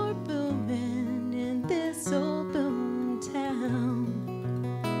more booming in this old boomtown.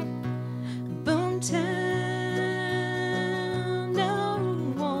 Boomtown.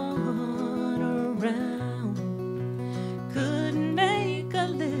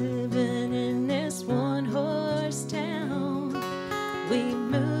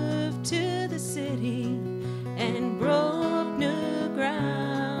 And broke new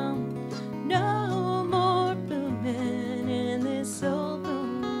ground. No more booming in this old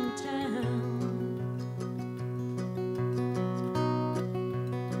boom town.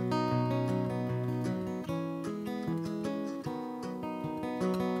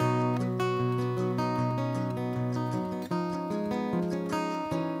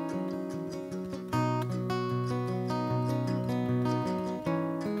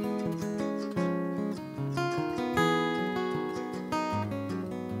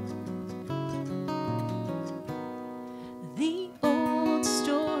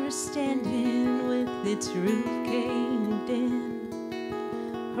 Standing with its roof caved in,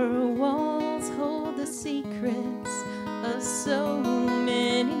 her walls hold the secrets of so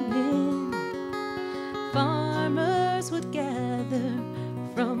many men. Farmers would gather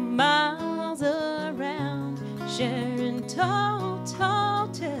from miles around, sharing tall, tall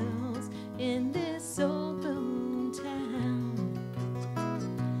tales in this old boom town.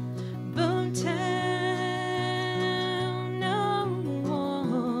 Boom town.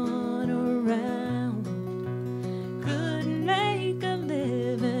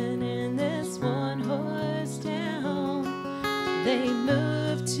 They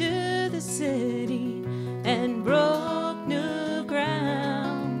moved to the city and broke new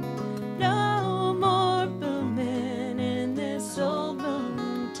ground. No more booming in this old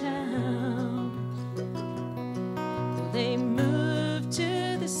boom town. They moved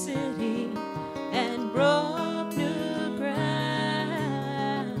to the city and broke new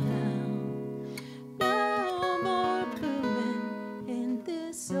ground. No more booming in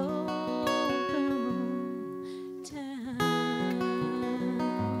this old boom town.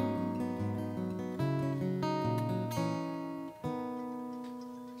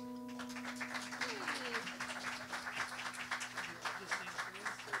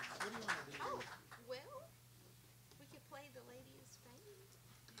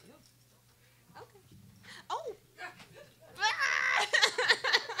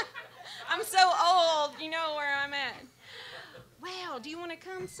 I'm so old, you know where I'm at. Wow, do you want to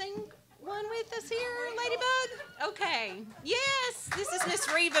come sing one with us here, Ladybug? Okay. Yes, this is Miss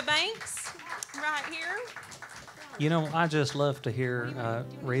Reva Banks right here. I just love to hear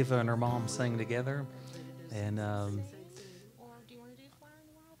Reva and her mom sing together. And Or do you want to do Fly in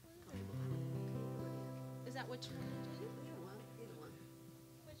the Wild Wind? Is that what you want to do?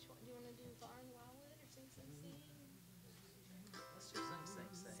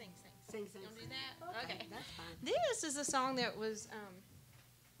 Don't do that? Okay. That's fine. This is a song that was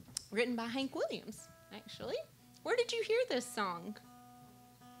written by Hank Williams, actually. Where did you hear this song?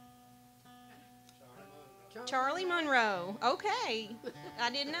 Charlie Monroe. Okay. I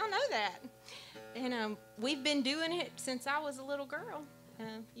did not know that. And we've been doing it since I was a little girl.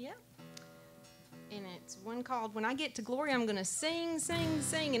 Yeah. And it's one called When I Get to Glory, I'm going to sing, sing,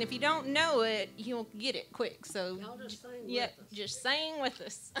 sing. And if you don't know it, you'll get it quick. So, yeah, just sing with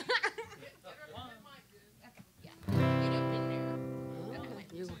us. Yeah. Get up in there. Okay.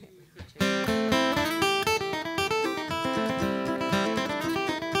 You go ahead.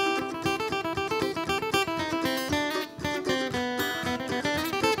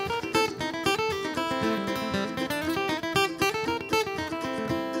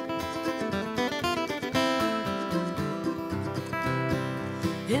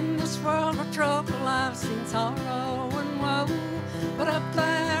 In this world of trouble, I've seen sorrow and woe, but up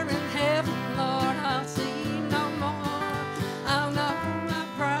there in heaven, Lord, I'll see no more. I'll know my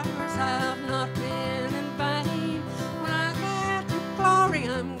prayers have not been in vain. When I get to glory,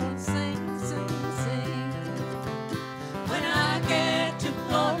 I'm gonna sing, sing, sing. When I get to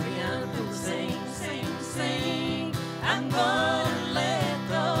glory, I'm gonna sing, sing, sing. I'm gonna let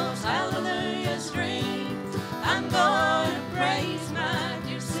those hallelujahs ring. I'm gonna praise my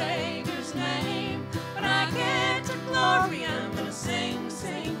Savior's name. When I get to glory, I'm gonna sing,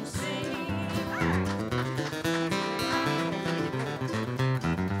 sing, sing.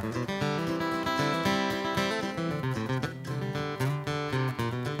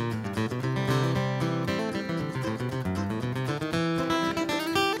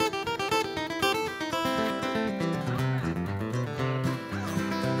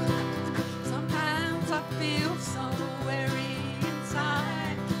 Sometimes I feel so weary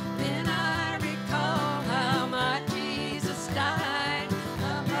inside. Then I recall how my Jesus died.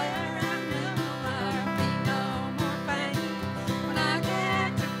 Up there I know there'll be no more pain. When I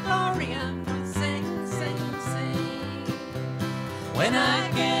get to glory, I'm gonna sing, sing, sing. When I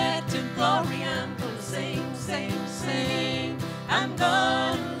get to glory, I'm gonna sing, sing, sing. I'm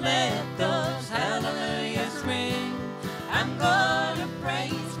gonna let those hallelujahs ring. I'm gonna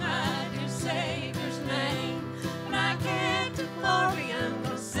praise my dear Savior's name. When I get to glory, I'm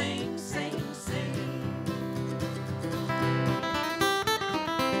gonna sing, sing, sing.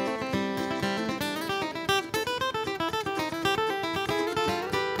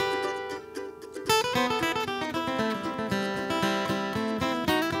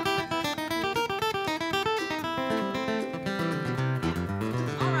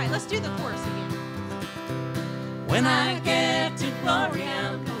 All right, let's do the chorus again. When I get to glory,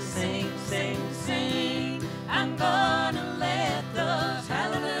 I'm gonna sing, sing, sing. I'm gonna let those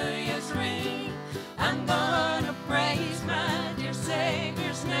hallelujahs ring. I'm gonna praise my dear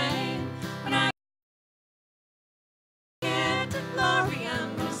Savior's name. When I get to glory,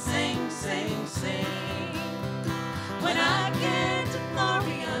 I'm gonna sing, sing, sing. When I get to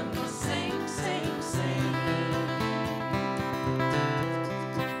glory, I'm gonna sing, sing, sing.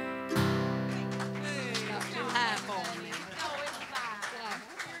 High for me.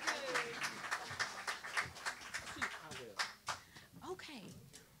 Okay.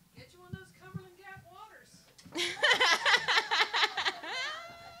 Get you one of those Cumberland Gap waters.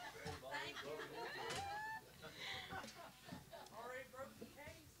 Already broke the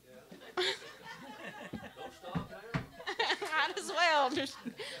case. Don't stop there. Might as well. Just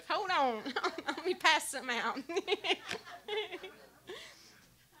hold on. Let me pass some out.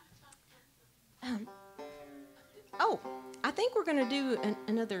 Oh, I think we're going to do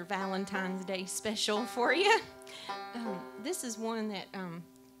another Valentine's Day special for you. This is one that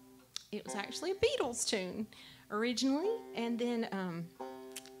it was actually a Beatles tune originally, and then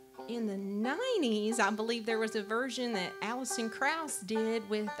in the 90s, I believe there was a version that Alison Krauss did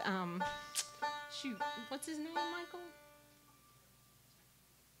with, shoot, what's his name, Michael?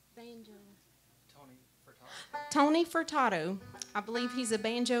 Banjo. Tony Furtado. I believe he's a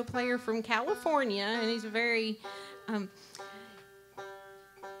banjo player from California, and he's a very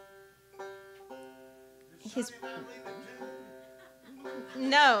his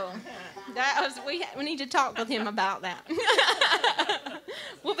no, that was we need to talk with him about that.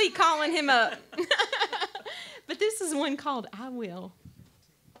 We'll be calling him up. But this is one called I Will.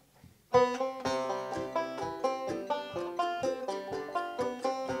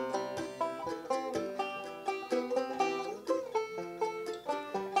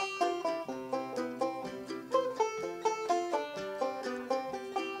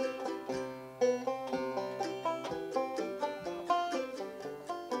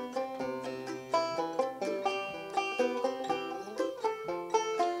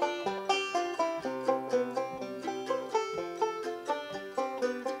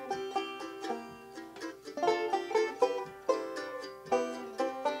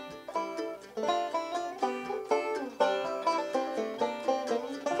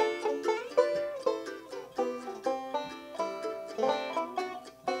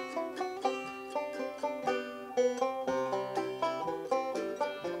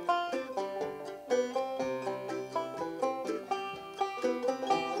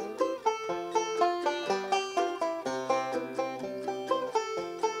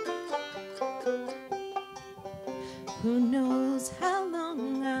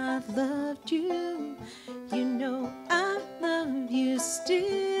 I've loved you. You know I love you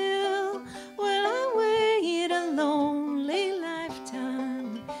still. Well, I wait a lonely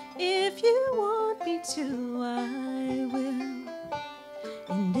lifetime. If you want me to, I will.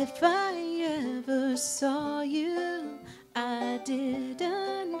 And if I ever saw you, I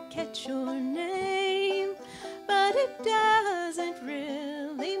didn't catch your name, but it doesn't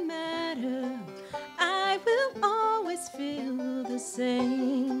really matter. I will always feel the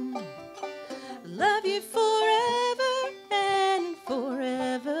same. Love you forever and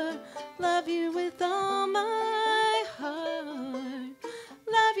forever. Love you with all my heart.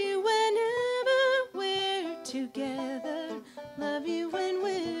 Love you whenever we're together. Love you when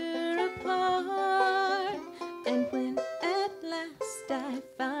we're apart. And when at last I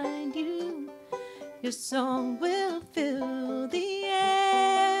find you, your song will fill the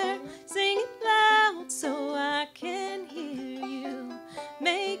air. Sing it loud so I can hear you.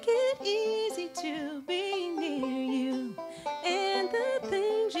 Make it easy to be near you. And the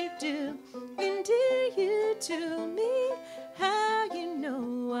things you do endear you to me. How you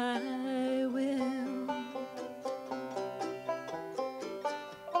know I will.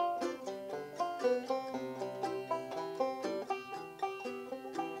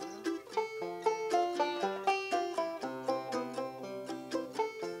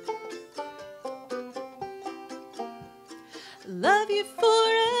 Love you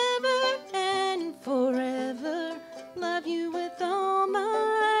forever and forever. Love you with all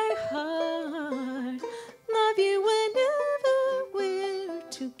my heart. Love you whenever we're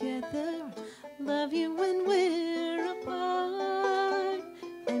together. Love you when we're apart.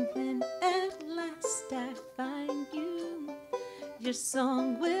 And when at last I find you, your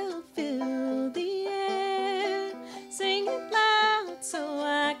song will fill the air. Sing it loud so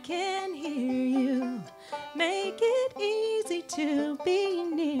I can hear you. Make it easy to be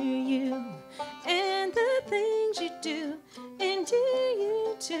near you. And the things you do endear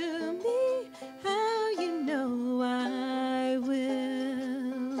you to me. How you know I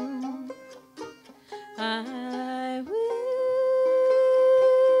will. I will.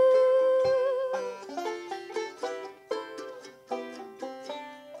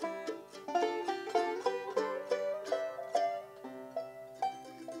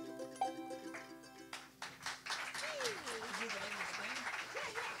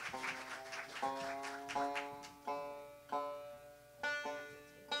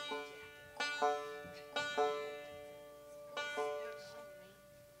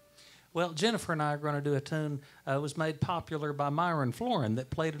 Well, Jennifer and I are going to do a tune was made popular by Myron Florin that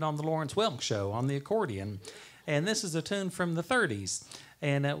played it on the Lawrence Welk Show on the accordion. And this is a tune from the 30s.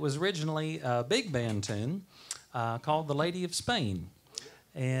 And it was originally a big band tune called The Lady of Spain.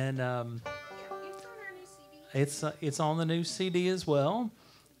 And it's on the new CD as well.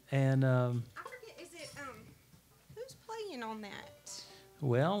 And I forget, is it, who's playing on that?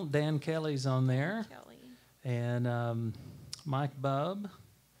 well, Dan Kelly's on there. Kelly. And Mike Bubb.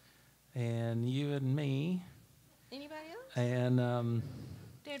 And you and me. Anybody else? And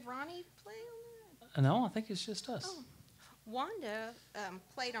Did Ronnie play on that? no, I think it's just us. Oh. Wanda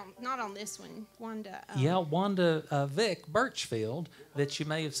played on, not on this one. Wanda. Yeah, Wanda Vick Birchfield that you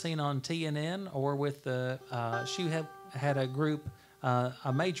may have seen on TNN or with the she had a group,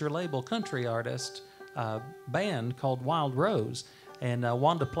 a major label country artist band called Wild Rose. And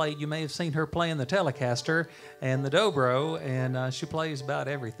Wanda played, you may have seen her playing the Telecaster and the Dobro, and she plays about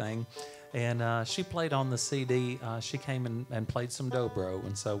everything. And she played on the CD. She came and played some Dobro,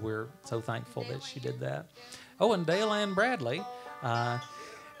 and so we're so thankful that she did that. Oh, and Dale Ann Bradley.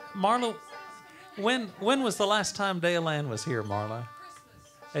 Marla, when was the last time Dale Ann was here, Marla?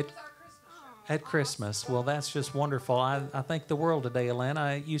 At Christmas. Well, that's just wonderful. I think the world of Dale Ann.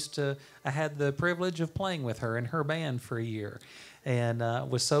 I had the privilege of playing with her in her band for a year. And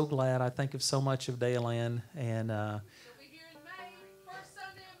was so glad. I think of so much of Dale Ann. And We'll be here in May. First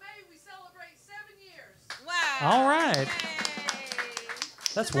Sunday of May, we celebrate 7 years. Wow. all right, Yay.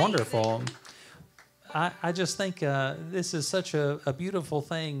 that's wonderful. I just think this is such a beautiful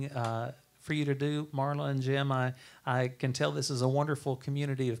thing for you to do, Marla and Jim. I can tell this is a wonderful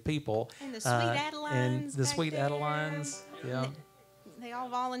community of people. And the Sweet Adelines. And the back Sweet there. Adelines. Yeah. They all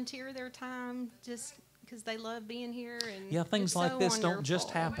volunteer their time just because they love being here. And Yeah, things it's like so this don't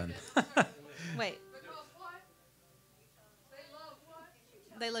just wonderful. happen. Wait, Because what? They love what?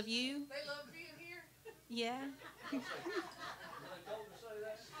 they love you? They love being here. Yeah.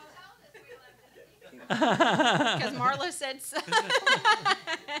 Because Marla said so.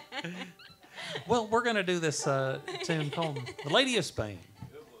 Well, we're going to do this tune called The Lady of Spain.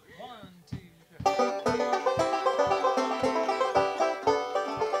 1, 2, 3.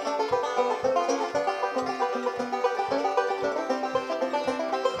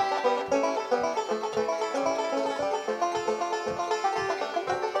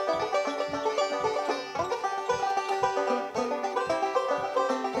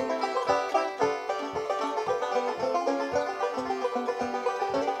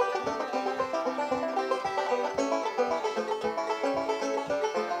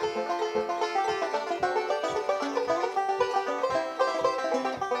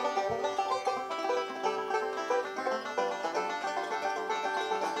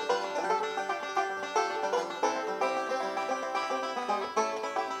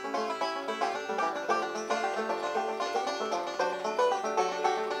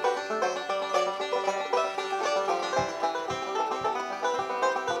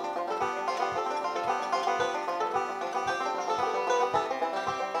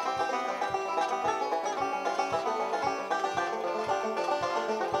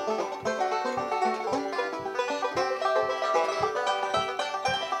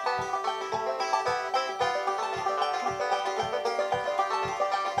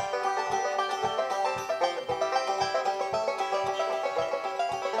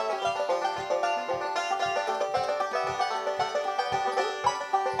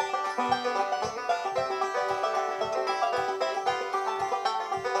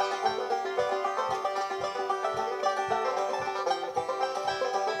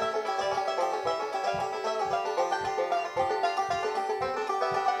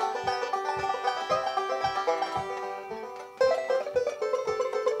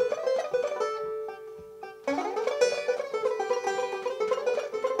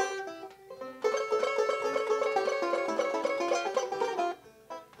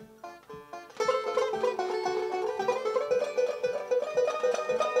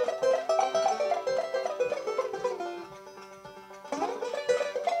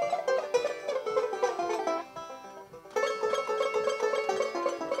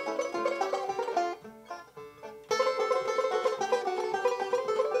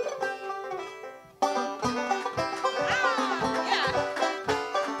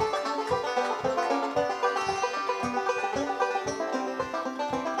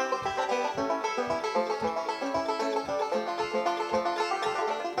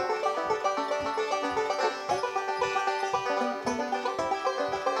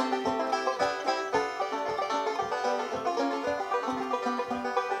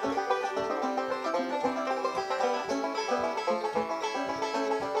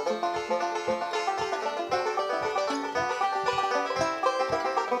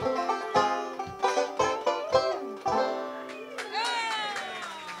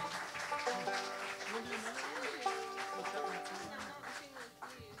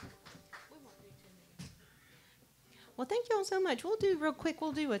 so much. We'll do real quick.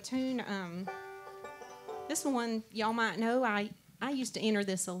 We'll do a tune. This one y'all might know. I used to enter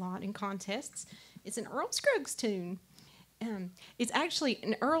this a lot in contests. It's an Earl Scruggs tune. It's actually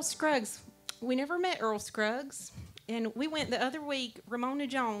an Earl Scruggs. We never met Earl Scruggs. And we went the other week. Ramona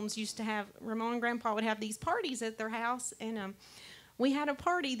Jones used to have, Ramona and Grandpa would have these parties at their house. And we had a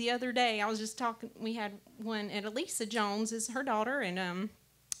party the other day. I was just talking, we had one at Elisa Jones, is her daughter. And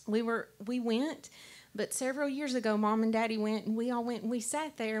we went. But several years ago, Mom and Daddy went, and we all went, and we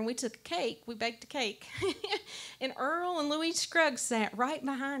sat there, and we took a cake. We baked a cake. And Earl and Louise Scruggs sat right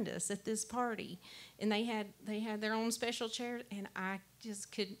behind us at this party. And they had their own special chair, and I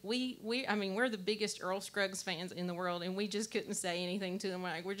just could, we're the biggest Earl Scruggs fans in the world, and we just couldn't say anything to him.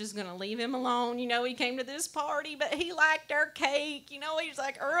 Like, we're just going to leave him alone. You know, he came to this party, but he liked our cake. You know, he was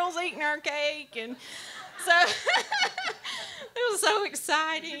like, Earl's eating our cake. And so it was so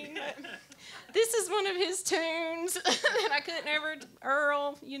exciting. This is one of his tunes that I couldn't ever,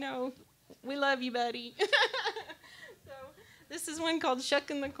 Earl, you know, we love you, buddy. So this is one called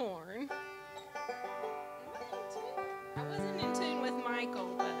Shucking the Corn. I wasn't in tune with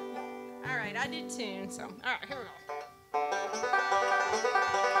Michael, but all right, I did tune, so all right, here we go.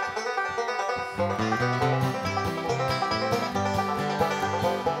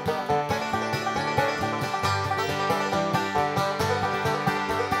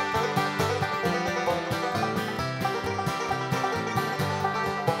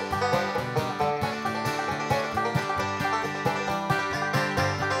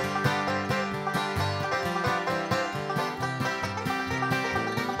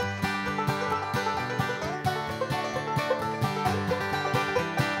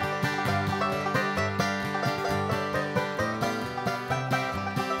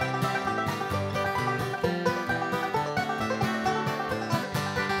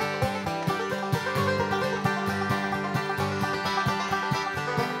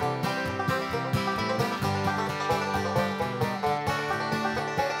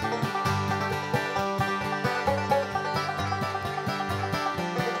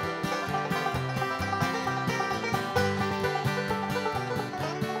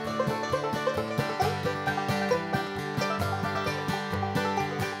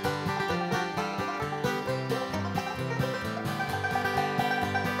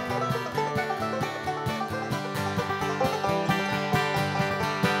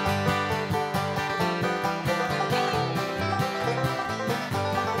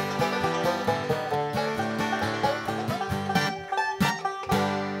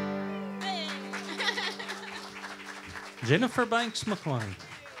 Jennifer Banks McLain. I'm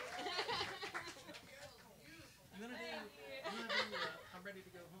ready to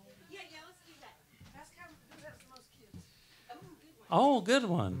go home. Yeah, let's do that. Ask who has the most kids. Oh, good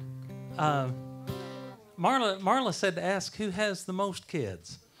one. Marla said to ask who has the most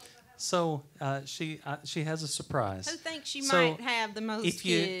kids. So she has a surprise. Who thinks she might have the most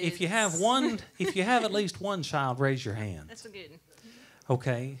kids? If you have one, if you have at least one child, raise your hand. That's a good.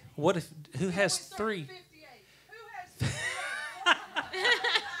 Okay. What if who has three? 58. Who has 58?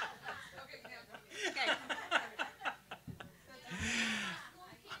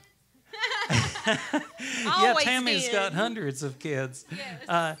 Yeah, Tammy's got hundreds of kids.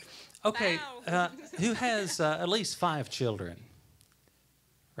 Yes. Okay. Wow. Who has at least 5 children?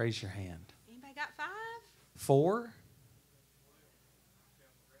 Raise your hand. Anybody got 5? 4?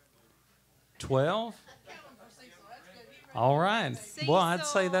 12? All right. Well, I'd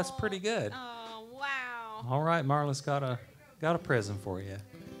say that's pretty good. Oh, wow. All right, Marla's got a present for you.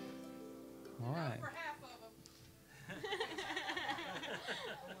 All right. For half of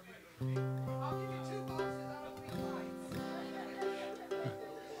them. I'll give you 2 boxes. I don't think lights.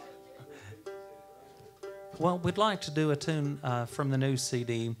 Well, we'd like to do a tune from the new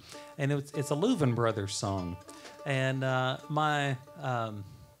CD, and it's a Louvin Brothers song. And my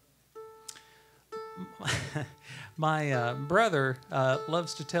brother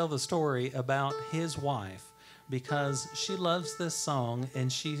loves to tell the story about his wife because she loves this song,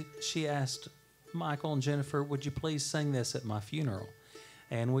 and she asked Michael and Jennifer, would you please sing this at my funeral?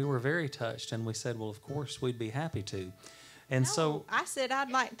 And we were very touched, and we said, well, of course, we'd be happy to. And so I said I'd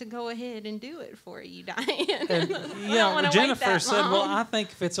like to go ahead and do it for you, Diane. And, yeah, Jennifer said, well, I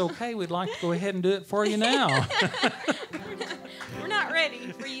think if it's okay, we'd like to go ahead and do it for you now. We're not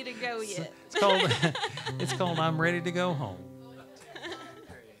ready for you to go yet. It's called I'm Ready to Go Home.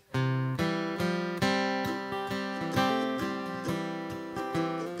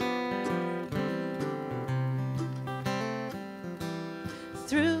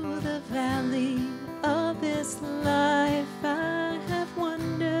 Through the valley of this life I have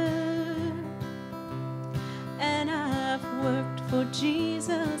wandered, and I've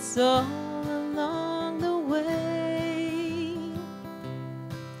Jesus all along the way.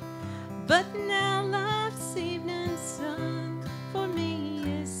 But now life's evening sun for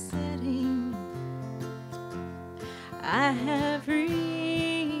me is setting. I have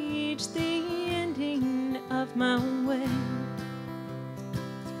reached the ending of my way.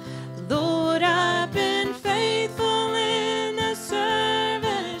 Lord, I've been faithful in the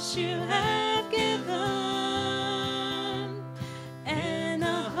service you have given, and the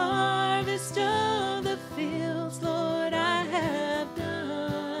harvest of the fields, Lord, I have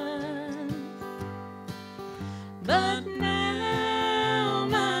done. But now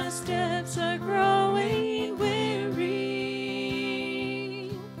my steps are growing weary.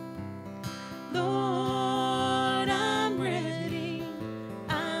 Lord, I'm ready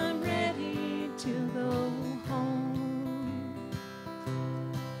to go home.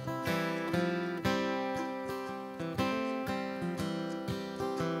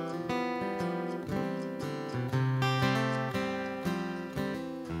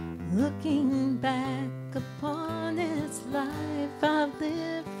 Looking back upon this life I've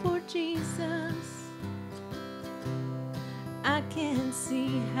lived for Jesus, I can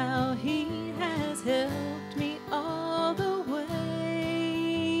see how He has helped me all the way.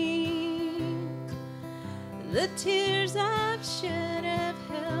 The tears I've shed have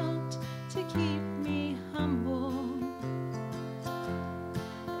helped to keep me humble,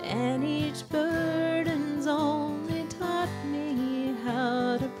 and each burden's only taught me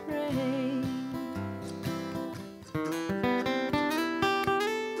how to pray.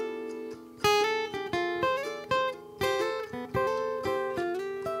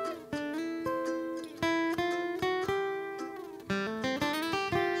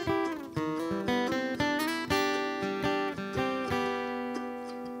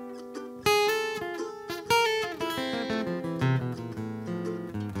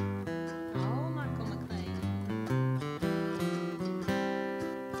 Oh, Michael McLain.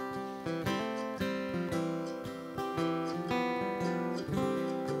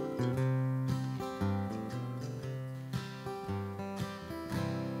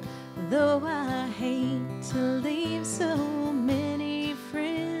 Though I hate to leave so many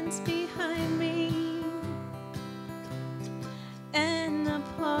friends behind me, and the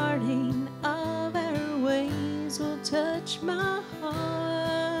parting of our ways will touch my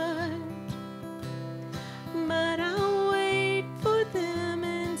heart, but I'll wait for them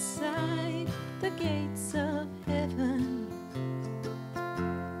inside the gates of heaven,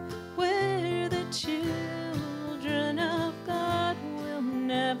 where the children of God will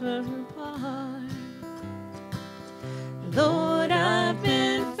never part. Lord, I've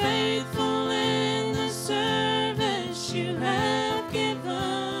been faithful in the service you have given,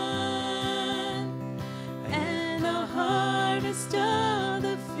 and the harvest of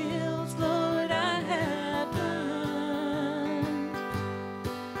the fields, Lord, I have done.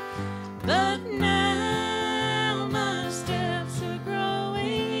 But now my steps are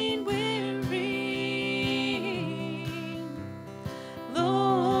growing weary.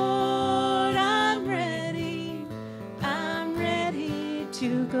 Lord, I'm ready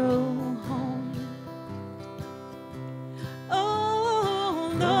to go home.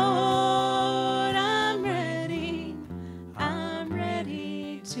 Oh, Lord, I'm ready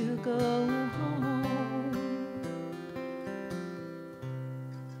to go home.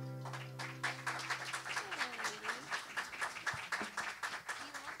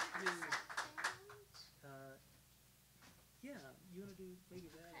 Yeah, you want to do maybe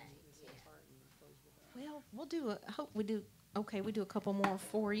that and this part and close with that? Well, we'll do a, I hope we do, okay, we do a couple more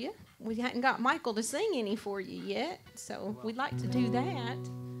for you. We hadn't got Michael to sing any for you yet, so we'd like to do that.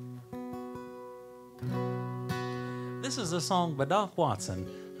 This is a song by Doc Watson,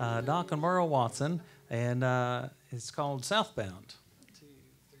 Doc and Merle Watson, and it's called Southbound. 2,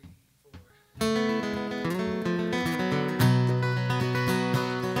 3, 4.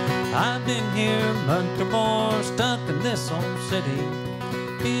 I've been here a month or more, stuck in this old city.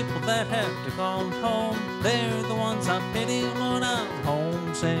 People that have to go home, they're the ones I pity when I'm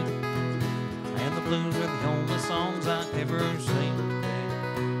homesick. And the blues are the only songs I ever sing.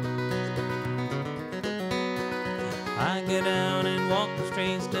 I get out and walk the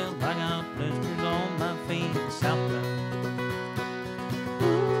streets till I got blisters on my feet. Southbound.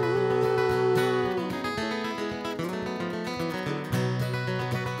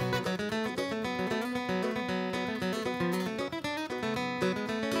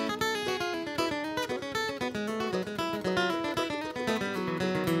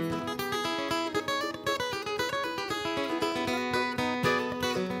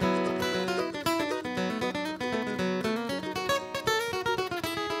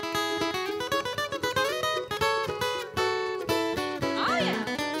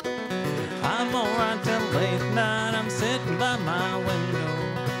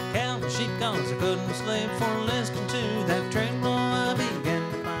 day for listening to that tremolo I began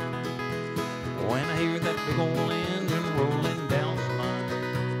to find when I hear that big old engine rolling down the line.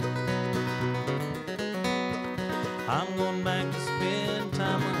 I'm going back to spend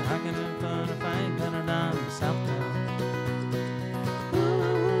time when I can have fun if I ain't gonna die in Southtown.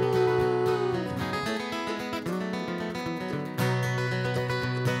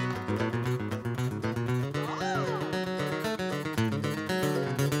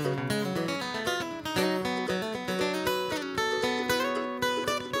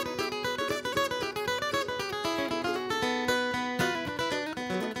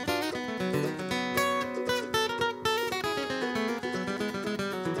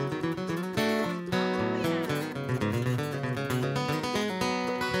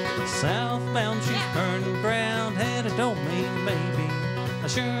 Southbound, she's burning ground, headed don't mean maybe. I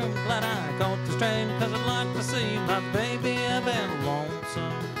sure am glad I caught the train, 'cause I'd like to see my baby. I've been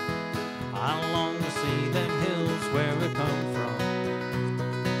lonesome. I long to see them hills where we come from.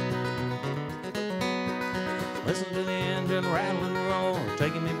 Listen to the engine rattle and roar,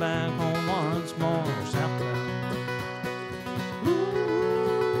 taking me back home once more, southbound.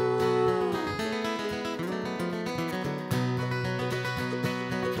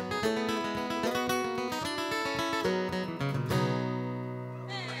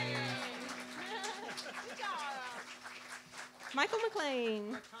 Michael McLain.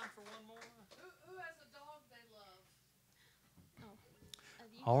 Who has a dog they love?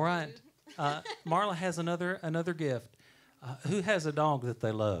 All right. Marla has another gift. Who has a dog that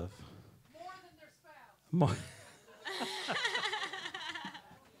they love? More than their spouse. More.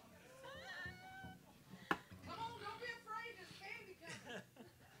 Come on, don't be afraid. There's candy coming.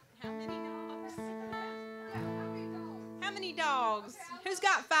 How many dogs? Yeah, how many dogs? How many dogs? Okay, Who's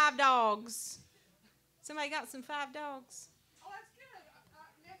got 5 dogs? Somebody got some 5 dogs? Oh, that's good.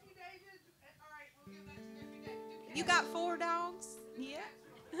 Nephew David. All right, we'll give that to Nephew David. You got 4 dogs? Yeah.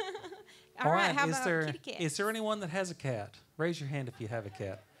 All right. How Is about there kitty cats? is there anyone that has a cat? Raise your hand if you have a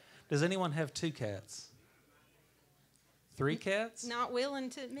cat. Does anyone have 2 cats? 3 cats? Not willing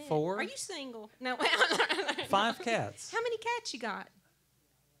to admit. 4? Are you single? No. 5 cats. How many cats you got?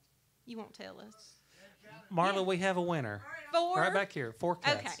 You won't tell us. Marla, we have a winner. 4? Right back here. 4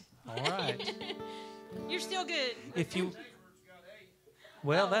 cats. Okay. All right. You're still good. If you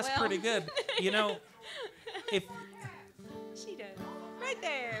Well, that's well. pretty good. You know, if She does. Right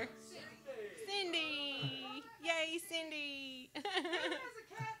there. Cindy. Yay, Cindy. Who has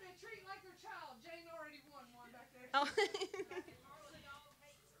a cat they treat like their child? Jane already won one back there. Oh.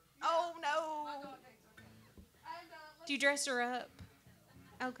 Oh, no. And, Do you dress her up?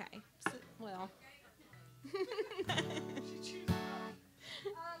 Okay. So, well. let's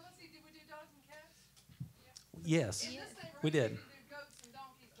see, did we do dogs and cats? yes, In this we neighborhood, did. we do goats and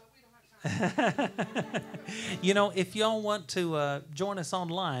donkeys, but we don't have time. You know, if y'all want to join us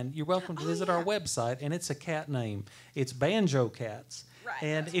online, you're welcome to visit our website, and it's a cat name. It's Banjo Cats. Right.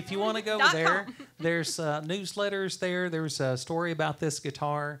 And if you want to go there, there's newsletters there. There's a story about this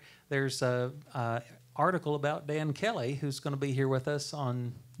guitar. There's a article about Dan Kelly, who's going to be here with us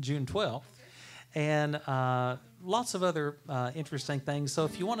on June 12th, and lots of other interesting things. So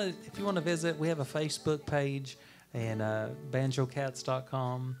if you want to visit, we have a Facebook page and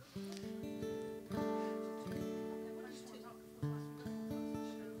banjocats.com.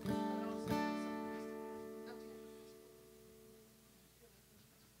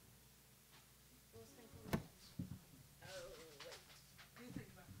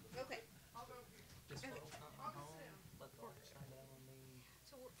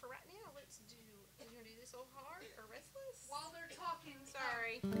 So for right now, let's do. Are you gonna do this old hard or restless? While they're talking,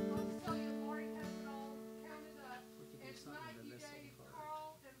 Sorry. I'll just tell you, Lori has it all counted up. And tonight you gave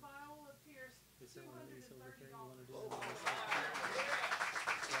Carl and Viola Pierce $230.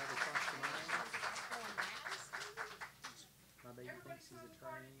 Everybody come to the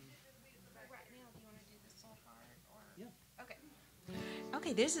party. Right now, do you want to do this old hard or? Yeah. Okay.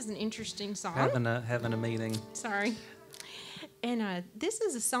 Okay, this is an interesting song. Having a meeting. Sorry. And this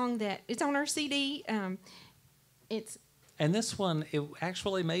is a song that it's on our CD. It's And this one, it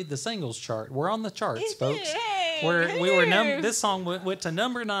actually made the singles chart. We're on the charts, It folks. did. Hey, We were hey. This song went to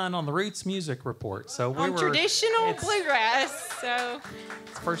number 9 on the Roots Music Report. So we on were traditional it's bluegrass. So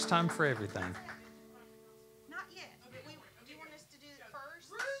it's first time for everything. not yet. Do you want us to do it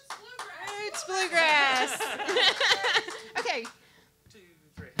first? Roots Bluegrass. Roots bluegrass. Okay. 2,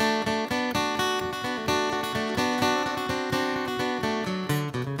 3.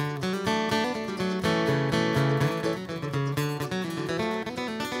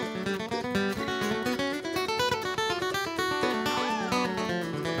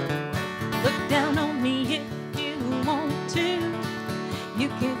 Look down on me You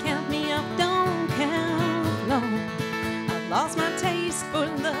can count me up, don't count long. I've lost my taste for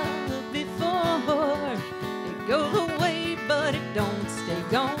love before. It goes away, but it don't stay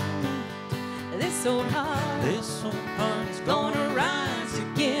gone. This old heart is gonna rise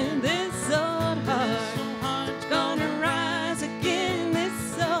again. This old heart is gonna rise again.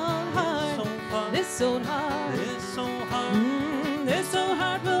 This old heart, this old heart, this old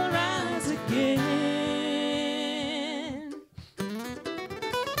heart will rise again.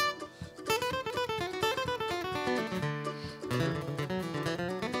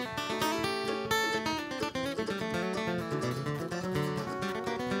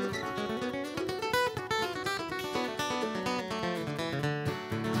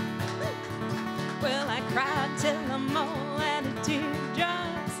 Well, I cried till I'm all out of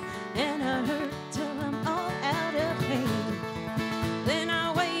teardrops, and I hurt till I'm all out of pain. Then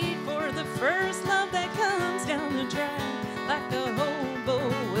I wait for the first love that comes down the track, like a hobo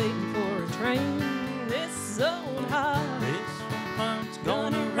waiting for a train. This old heart's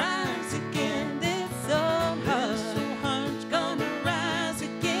gonna rise again. This old heart's gonna rise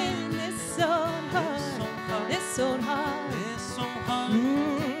again. This old heart, this old heart,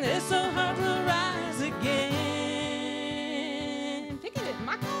 this old heart will rise again. Pick it,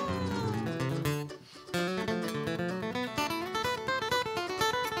 Michael.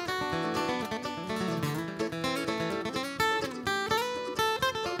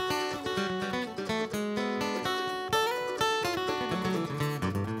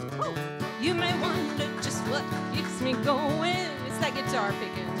 You may wonder just what keeps me going. It's that guitar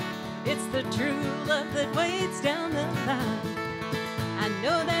picking. It's the true love that waits down the line. I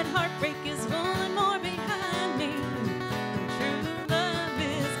know that heartbreak is one more behind me. And true love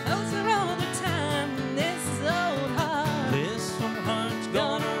is closer all the time. This old heart's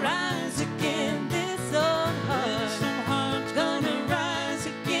gonna rise again. This old heart's gonna rise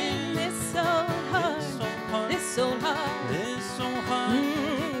again. This old heart, this old heart, this old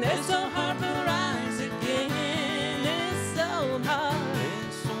heart will rise again. This old heart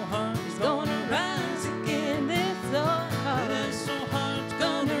is gonna rise again. This old heart's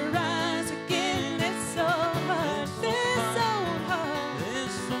gonna rise again. This old heart,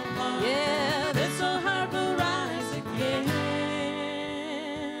 yeah, this old heart will rise again.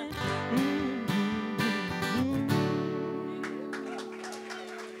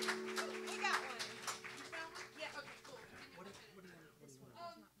 We got one. You found one? Yeah, okay, cool.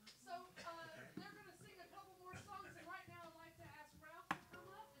 So, they're going to sing a couple more songs, and right now I'd like to ask Ralph to come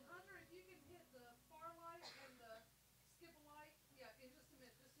up. And Hunter, if you can hit the far light and the skip a light. Yeah, in just a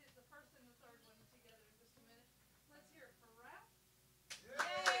minute. Just hit the first and the third one together in just a minute. Let's hear it for Ralph.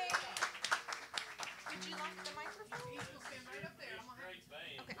 Yay! Would you like the microphone? He's going to stand right up there. I'm going to have him,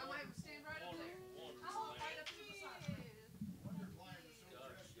 Okay. I'm gonna have him stand right up there. I'll right up to the side.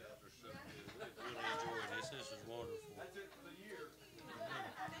 This is wonderful. Thanks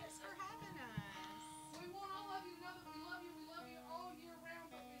for having us. We want all of you to know that we love you. We love you all year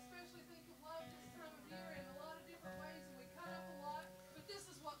round, but we especially think of love this time of year in a lot of different ways, and we cut up a lot. But this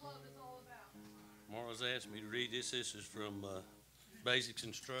is what love is all about. Marla's asked me to read this. This is from basic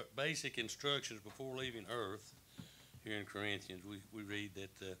instructions before leaving earth. Here in Corinthians, we read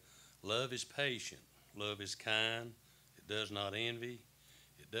that love is patient, love is kind, it does not envy,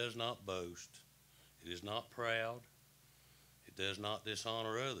 it does not boast, it is not proud, it does not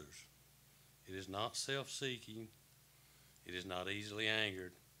dishonor others, it is not self-seeking, it is not easily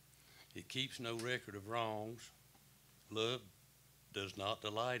angered, it keeps no record of wrongs. Love does not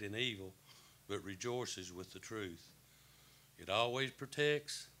delight in evil, but rejoices with the truth. It always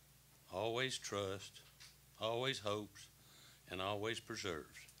protects, always trusts, always hopes, and always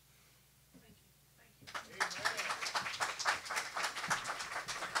preserves.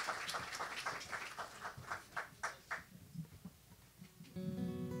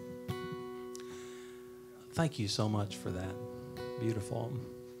 Thank you so much for that. Beautiful.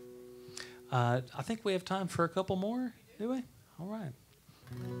 I think we have time for a couple more, do we? All right.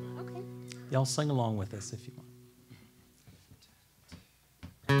 Okay. Y'all sing along with us if you want.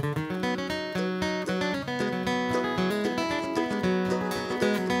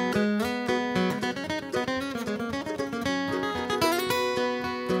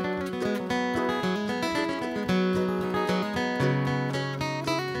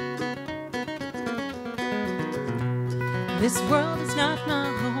 This world is not my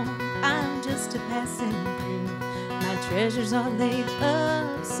home, I'm just a passing through. My treasures are laid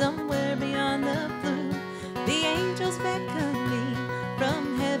up somewhere beyond the blue. The angels beckon me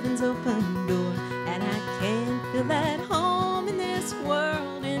from heaven's open door, and I can't feel at home in this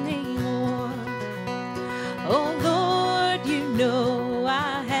world anymore. Oh Lord, you know I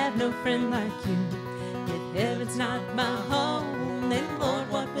friend like you. If heaven's not my home, then Lord,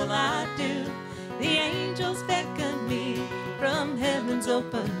 what will I do? The angels beckon me from heaven's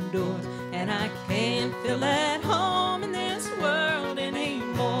open door, and I can't feel at home in this world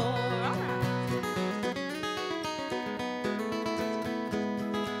anymore.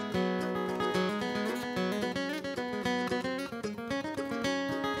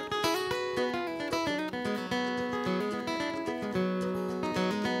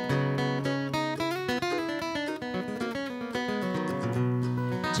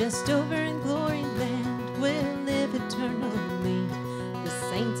 Just over in glory land we'll live eternally. The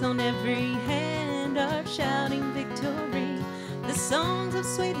saints on every hand are shouting victory. The songs of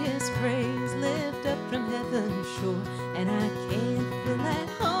sweetest praise lift up from heaven's shore, and I can't feel at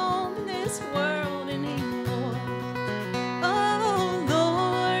home in this world anymore. Oh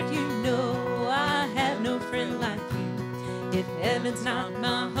Lord, you know I have no friend like you. If heaven's not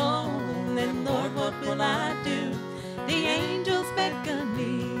my home, then Lord, what will I do? The angels beckon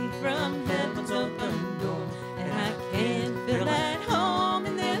me from heaven's open door, and I can't feel at home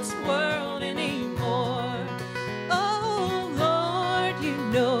in this world anymore. Oh Lord, you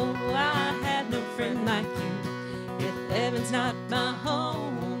know I have no friend like you. If heaven's not my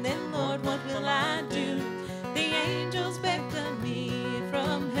home, then Lord, what will I do? The angels beckon me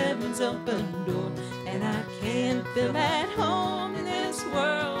from heaven's open door, and I can't feel at home in this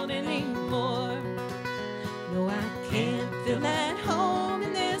world anymore. No, I can't feel at home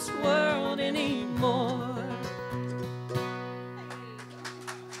in this world anymore.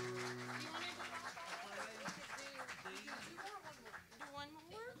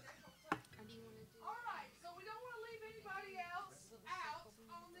 All right, so we don't want to leave anybody else out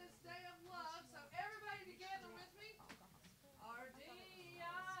on this day of love. So everybody together with me.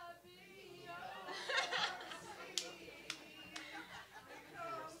 R-D-I-V-O.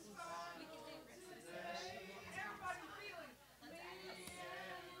 Everybody feeling me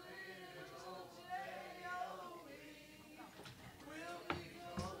and little J-O-E will be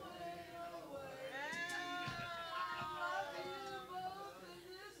going away. I love you both, and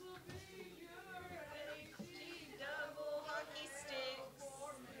this will be your H-E double hockey sticks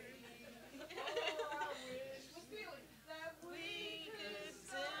for me. Oh, I wish was feeling that we could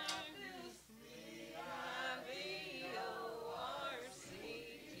stop this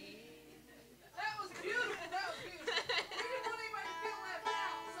That was beautiful. That was beautiful. We didn't want anybody to feel left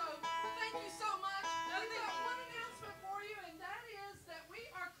out, so thank you so much. We've got one announcement for you, and that is that we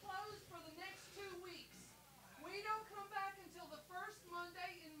are closed for the next 2 weeks. We don't come back until the first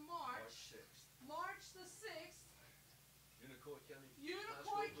Monday in March. March the 6th. Unicoi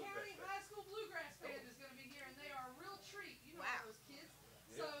County High School Bluegrass Band is going to be here, and they are a real treat. You know those kids.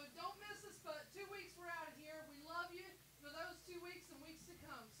 So don't miss us, but 2 weeks we're out of here. We love you for those 2 weeks and weeks to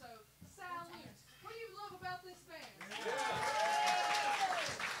come. So salute. What do you love about this band?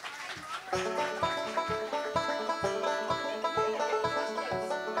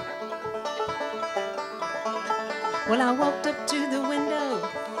 Well, I walked up to the window.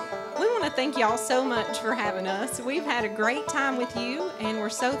 We want to thank y'all so much for having us. We've had a great time with you, and we're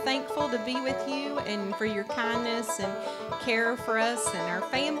so thankful to be with you and for your kindness and care for us and our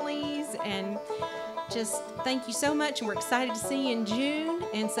families. And just thank you so much, and we're excited to see you in June,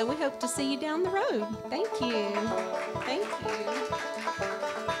 and so we hope to see you down the road. Thank you. Thank you.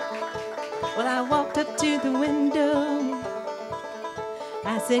 Well, I walked up to the window.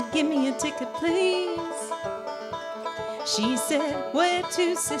 I said, give me a ticket, please. She said, where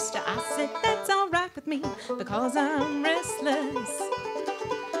to, sister? I said, that's all right with me, because I'm restless.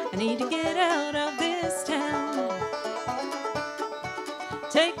 I need to get out of this town.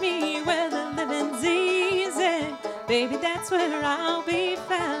 Take me where the living's easy. Baby, that's where I'll be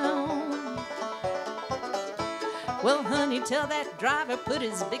found. Well, honey, tell that driver put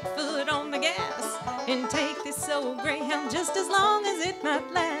his big foot on the gas and take this old Greyhound just as long as it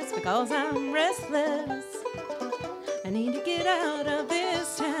might last, because I'm restless. I need to get out of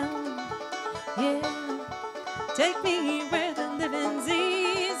this town. Yeah, take me where the living's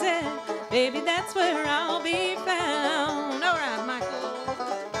easy. Baby, that's where I'll be found. All right, Michael.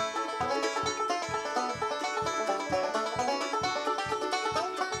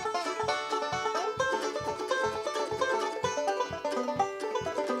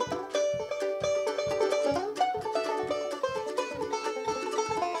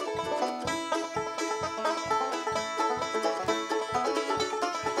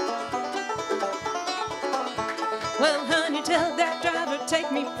 Well, honey, tell that driver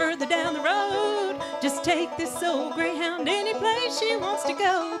take me further down the road. Just take this old Greyhound any place she wants to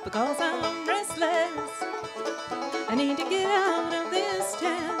go, because I'm restless. I need to get out of this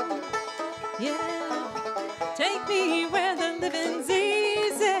town.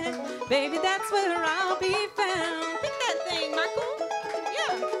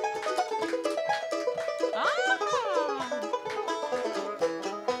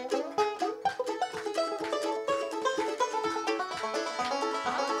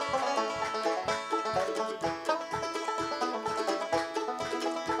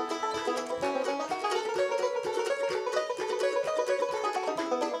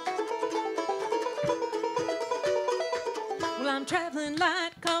 I'm traveling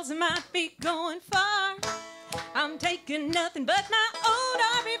light, 'cause I might be going far. I'm taking nothing but my old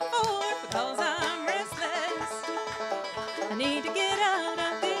RV4 because I'm restless. I need to get out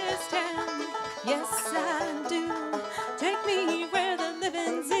of this town. Yes, I do. Take me where the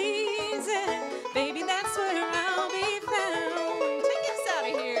living's easy. Baby, that's where I'll be found. Take us out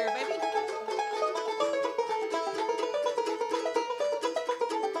of here, baby.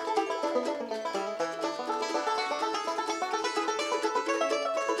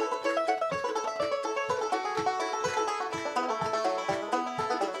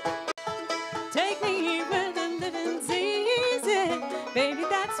 Take me where the living's easy. Baby,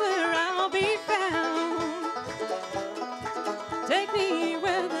 that's where I'll be found. Take me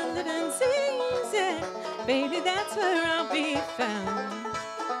where the living's easy. Baby, that's where I'll be found.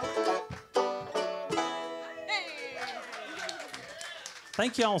 Hey.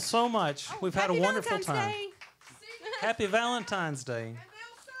 Thank you all so much. We've had a Happy wonderful Valentine's time. Day. Happy Valentine's Day. And then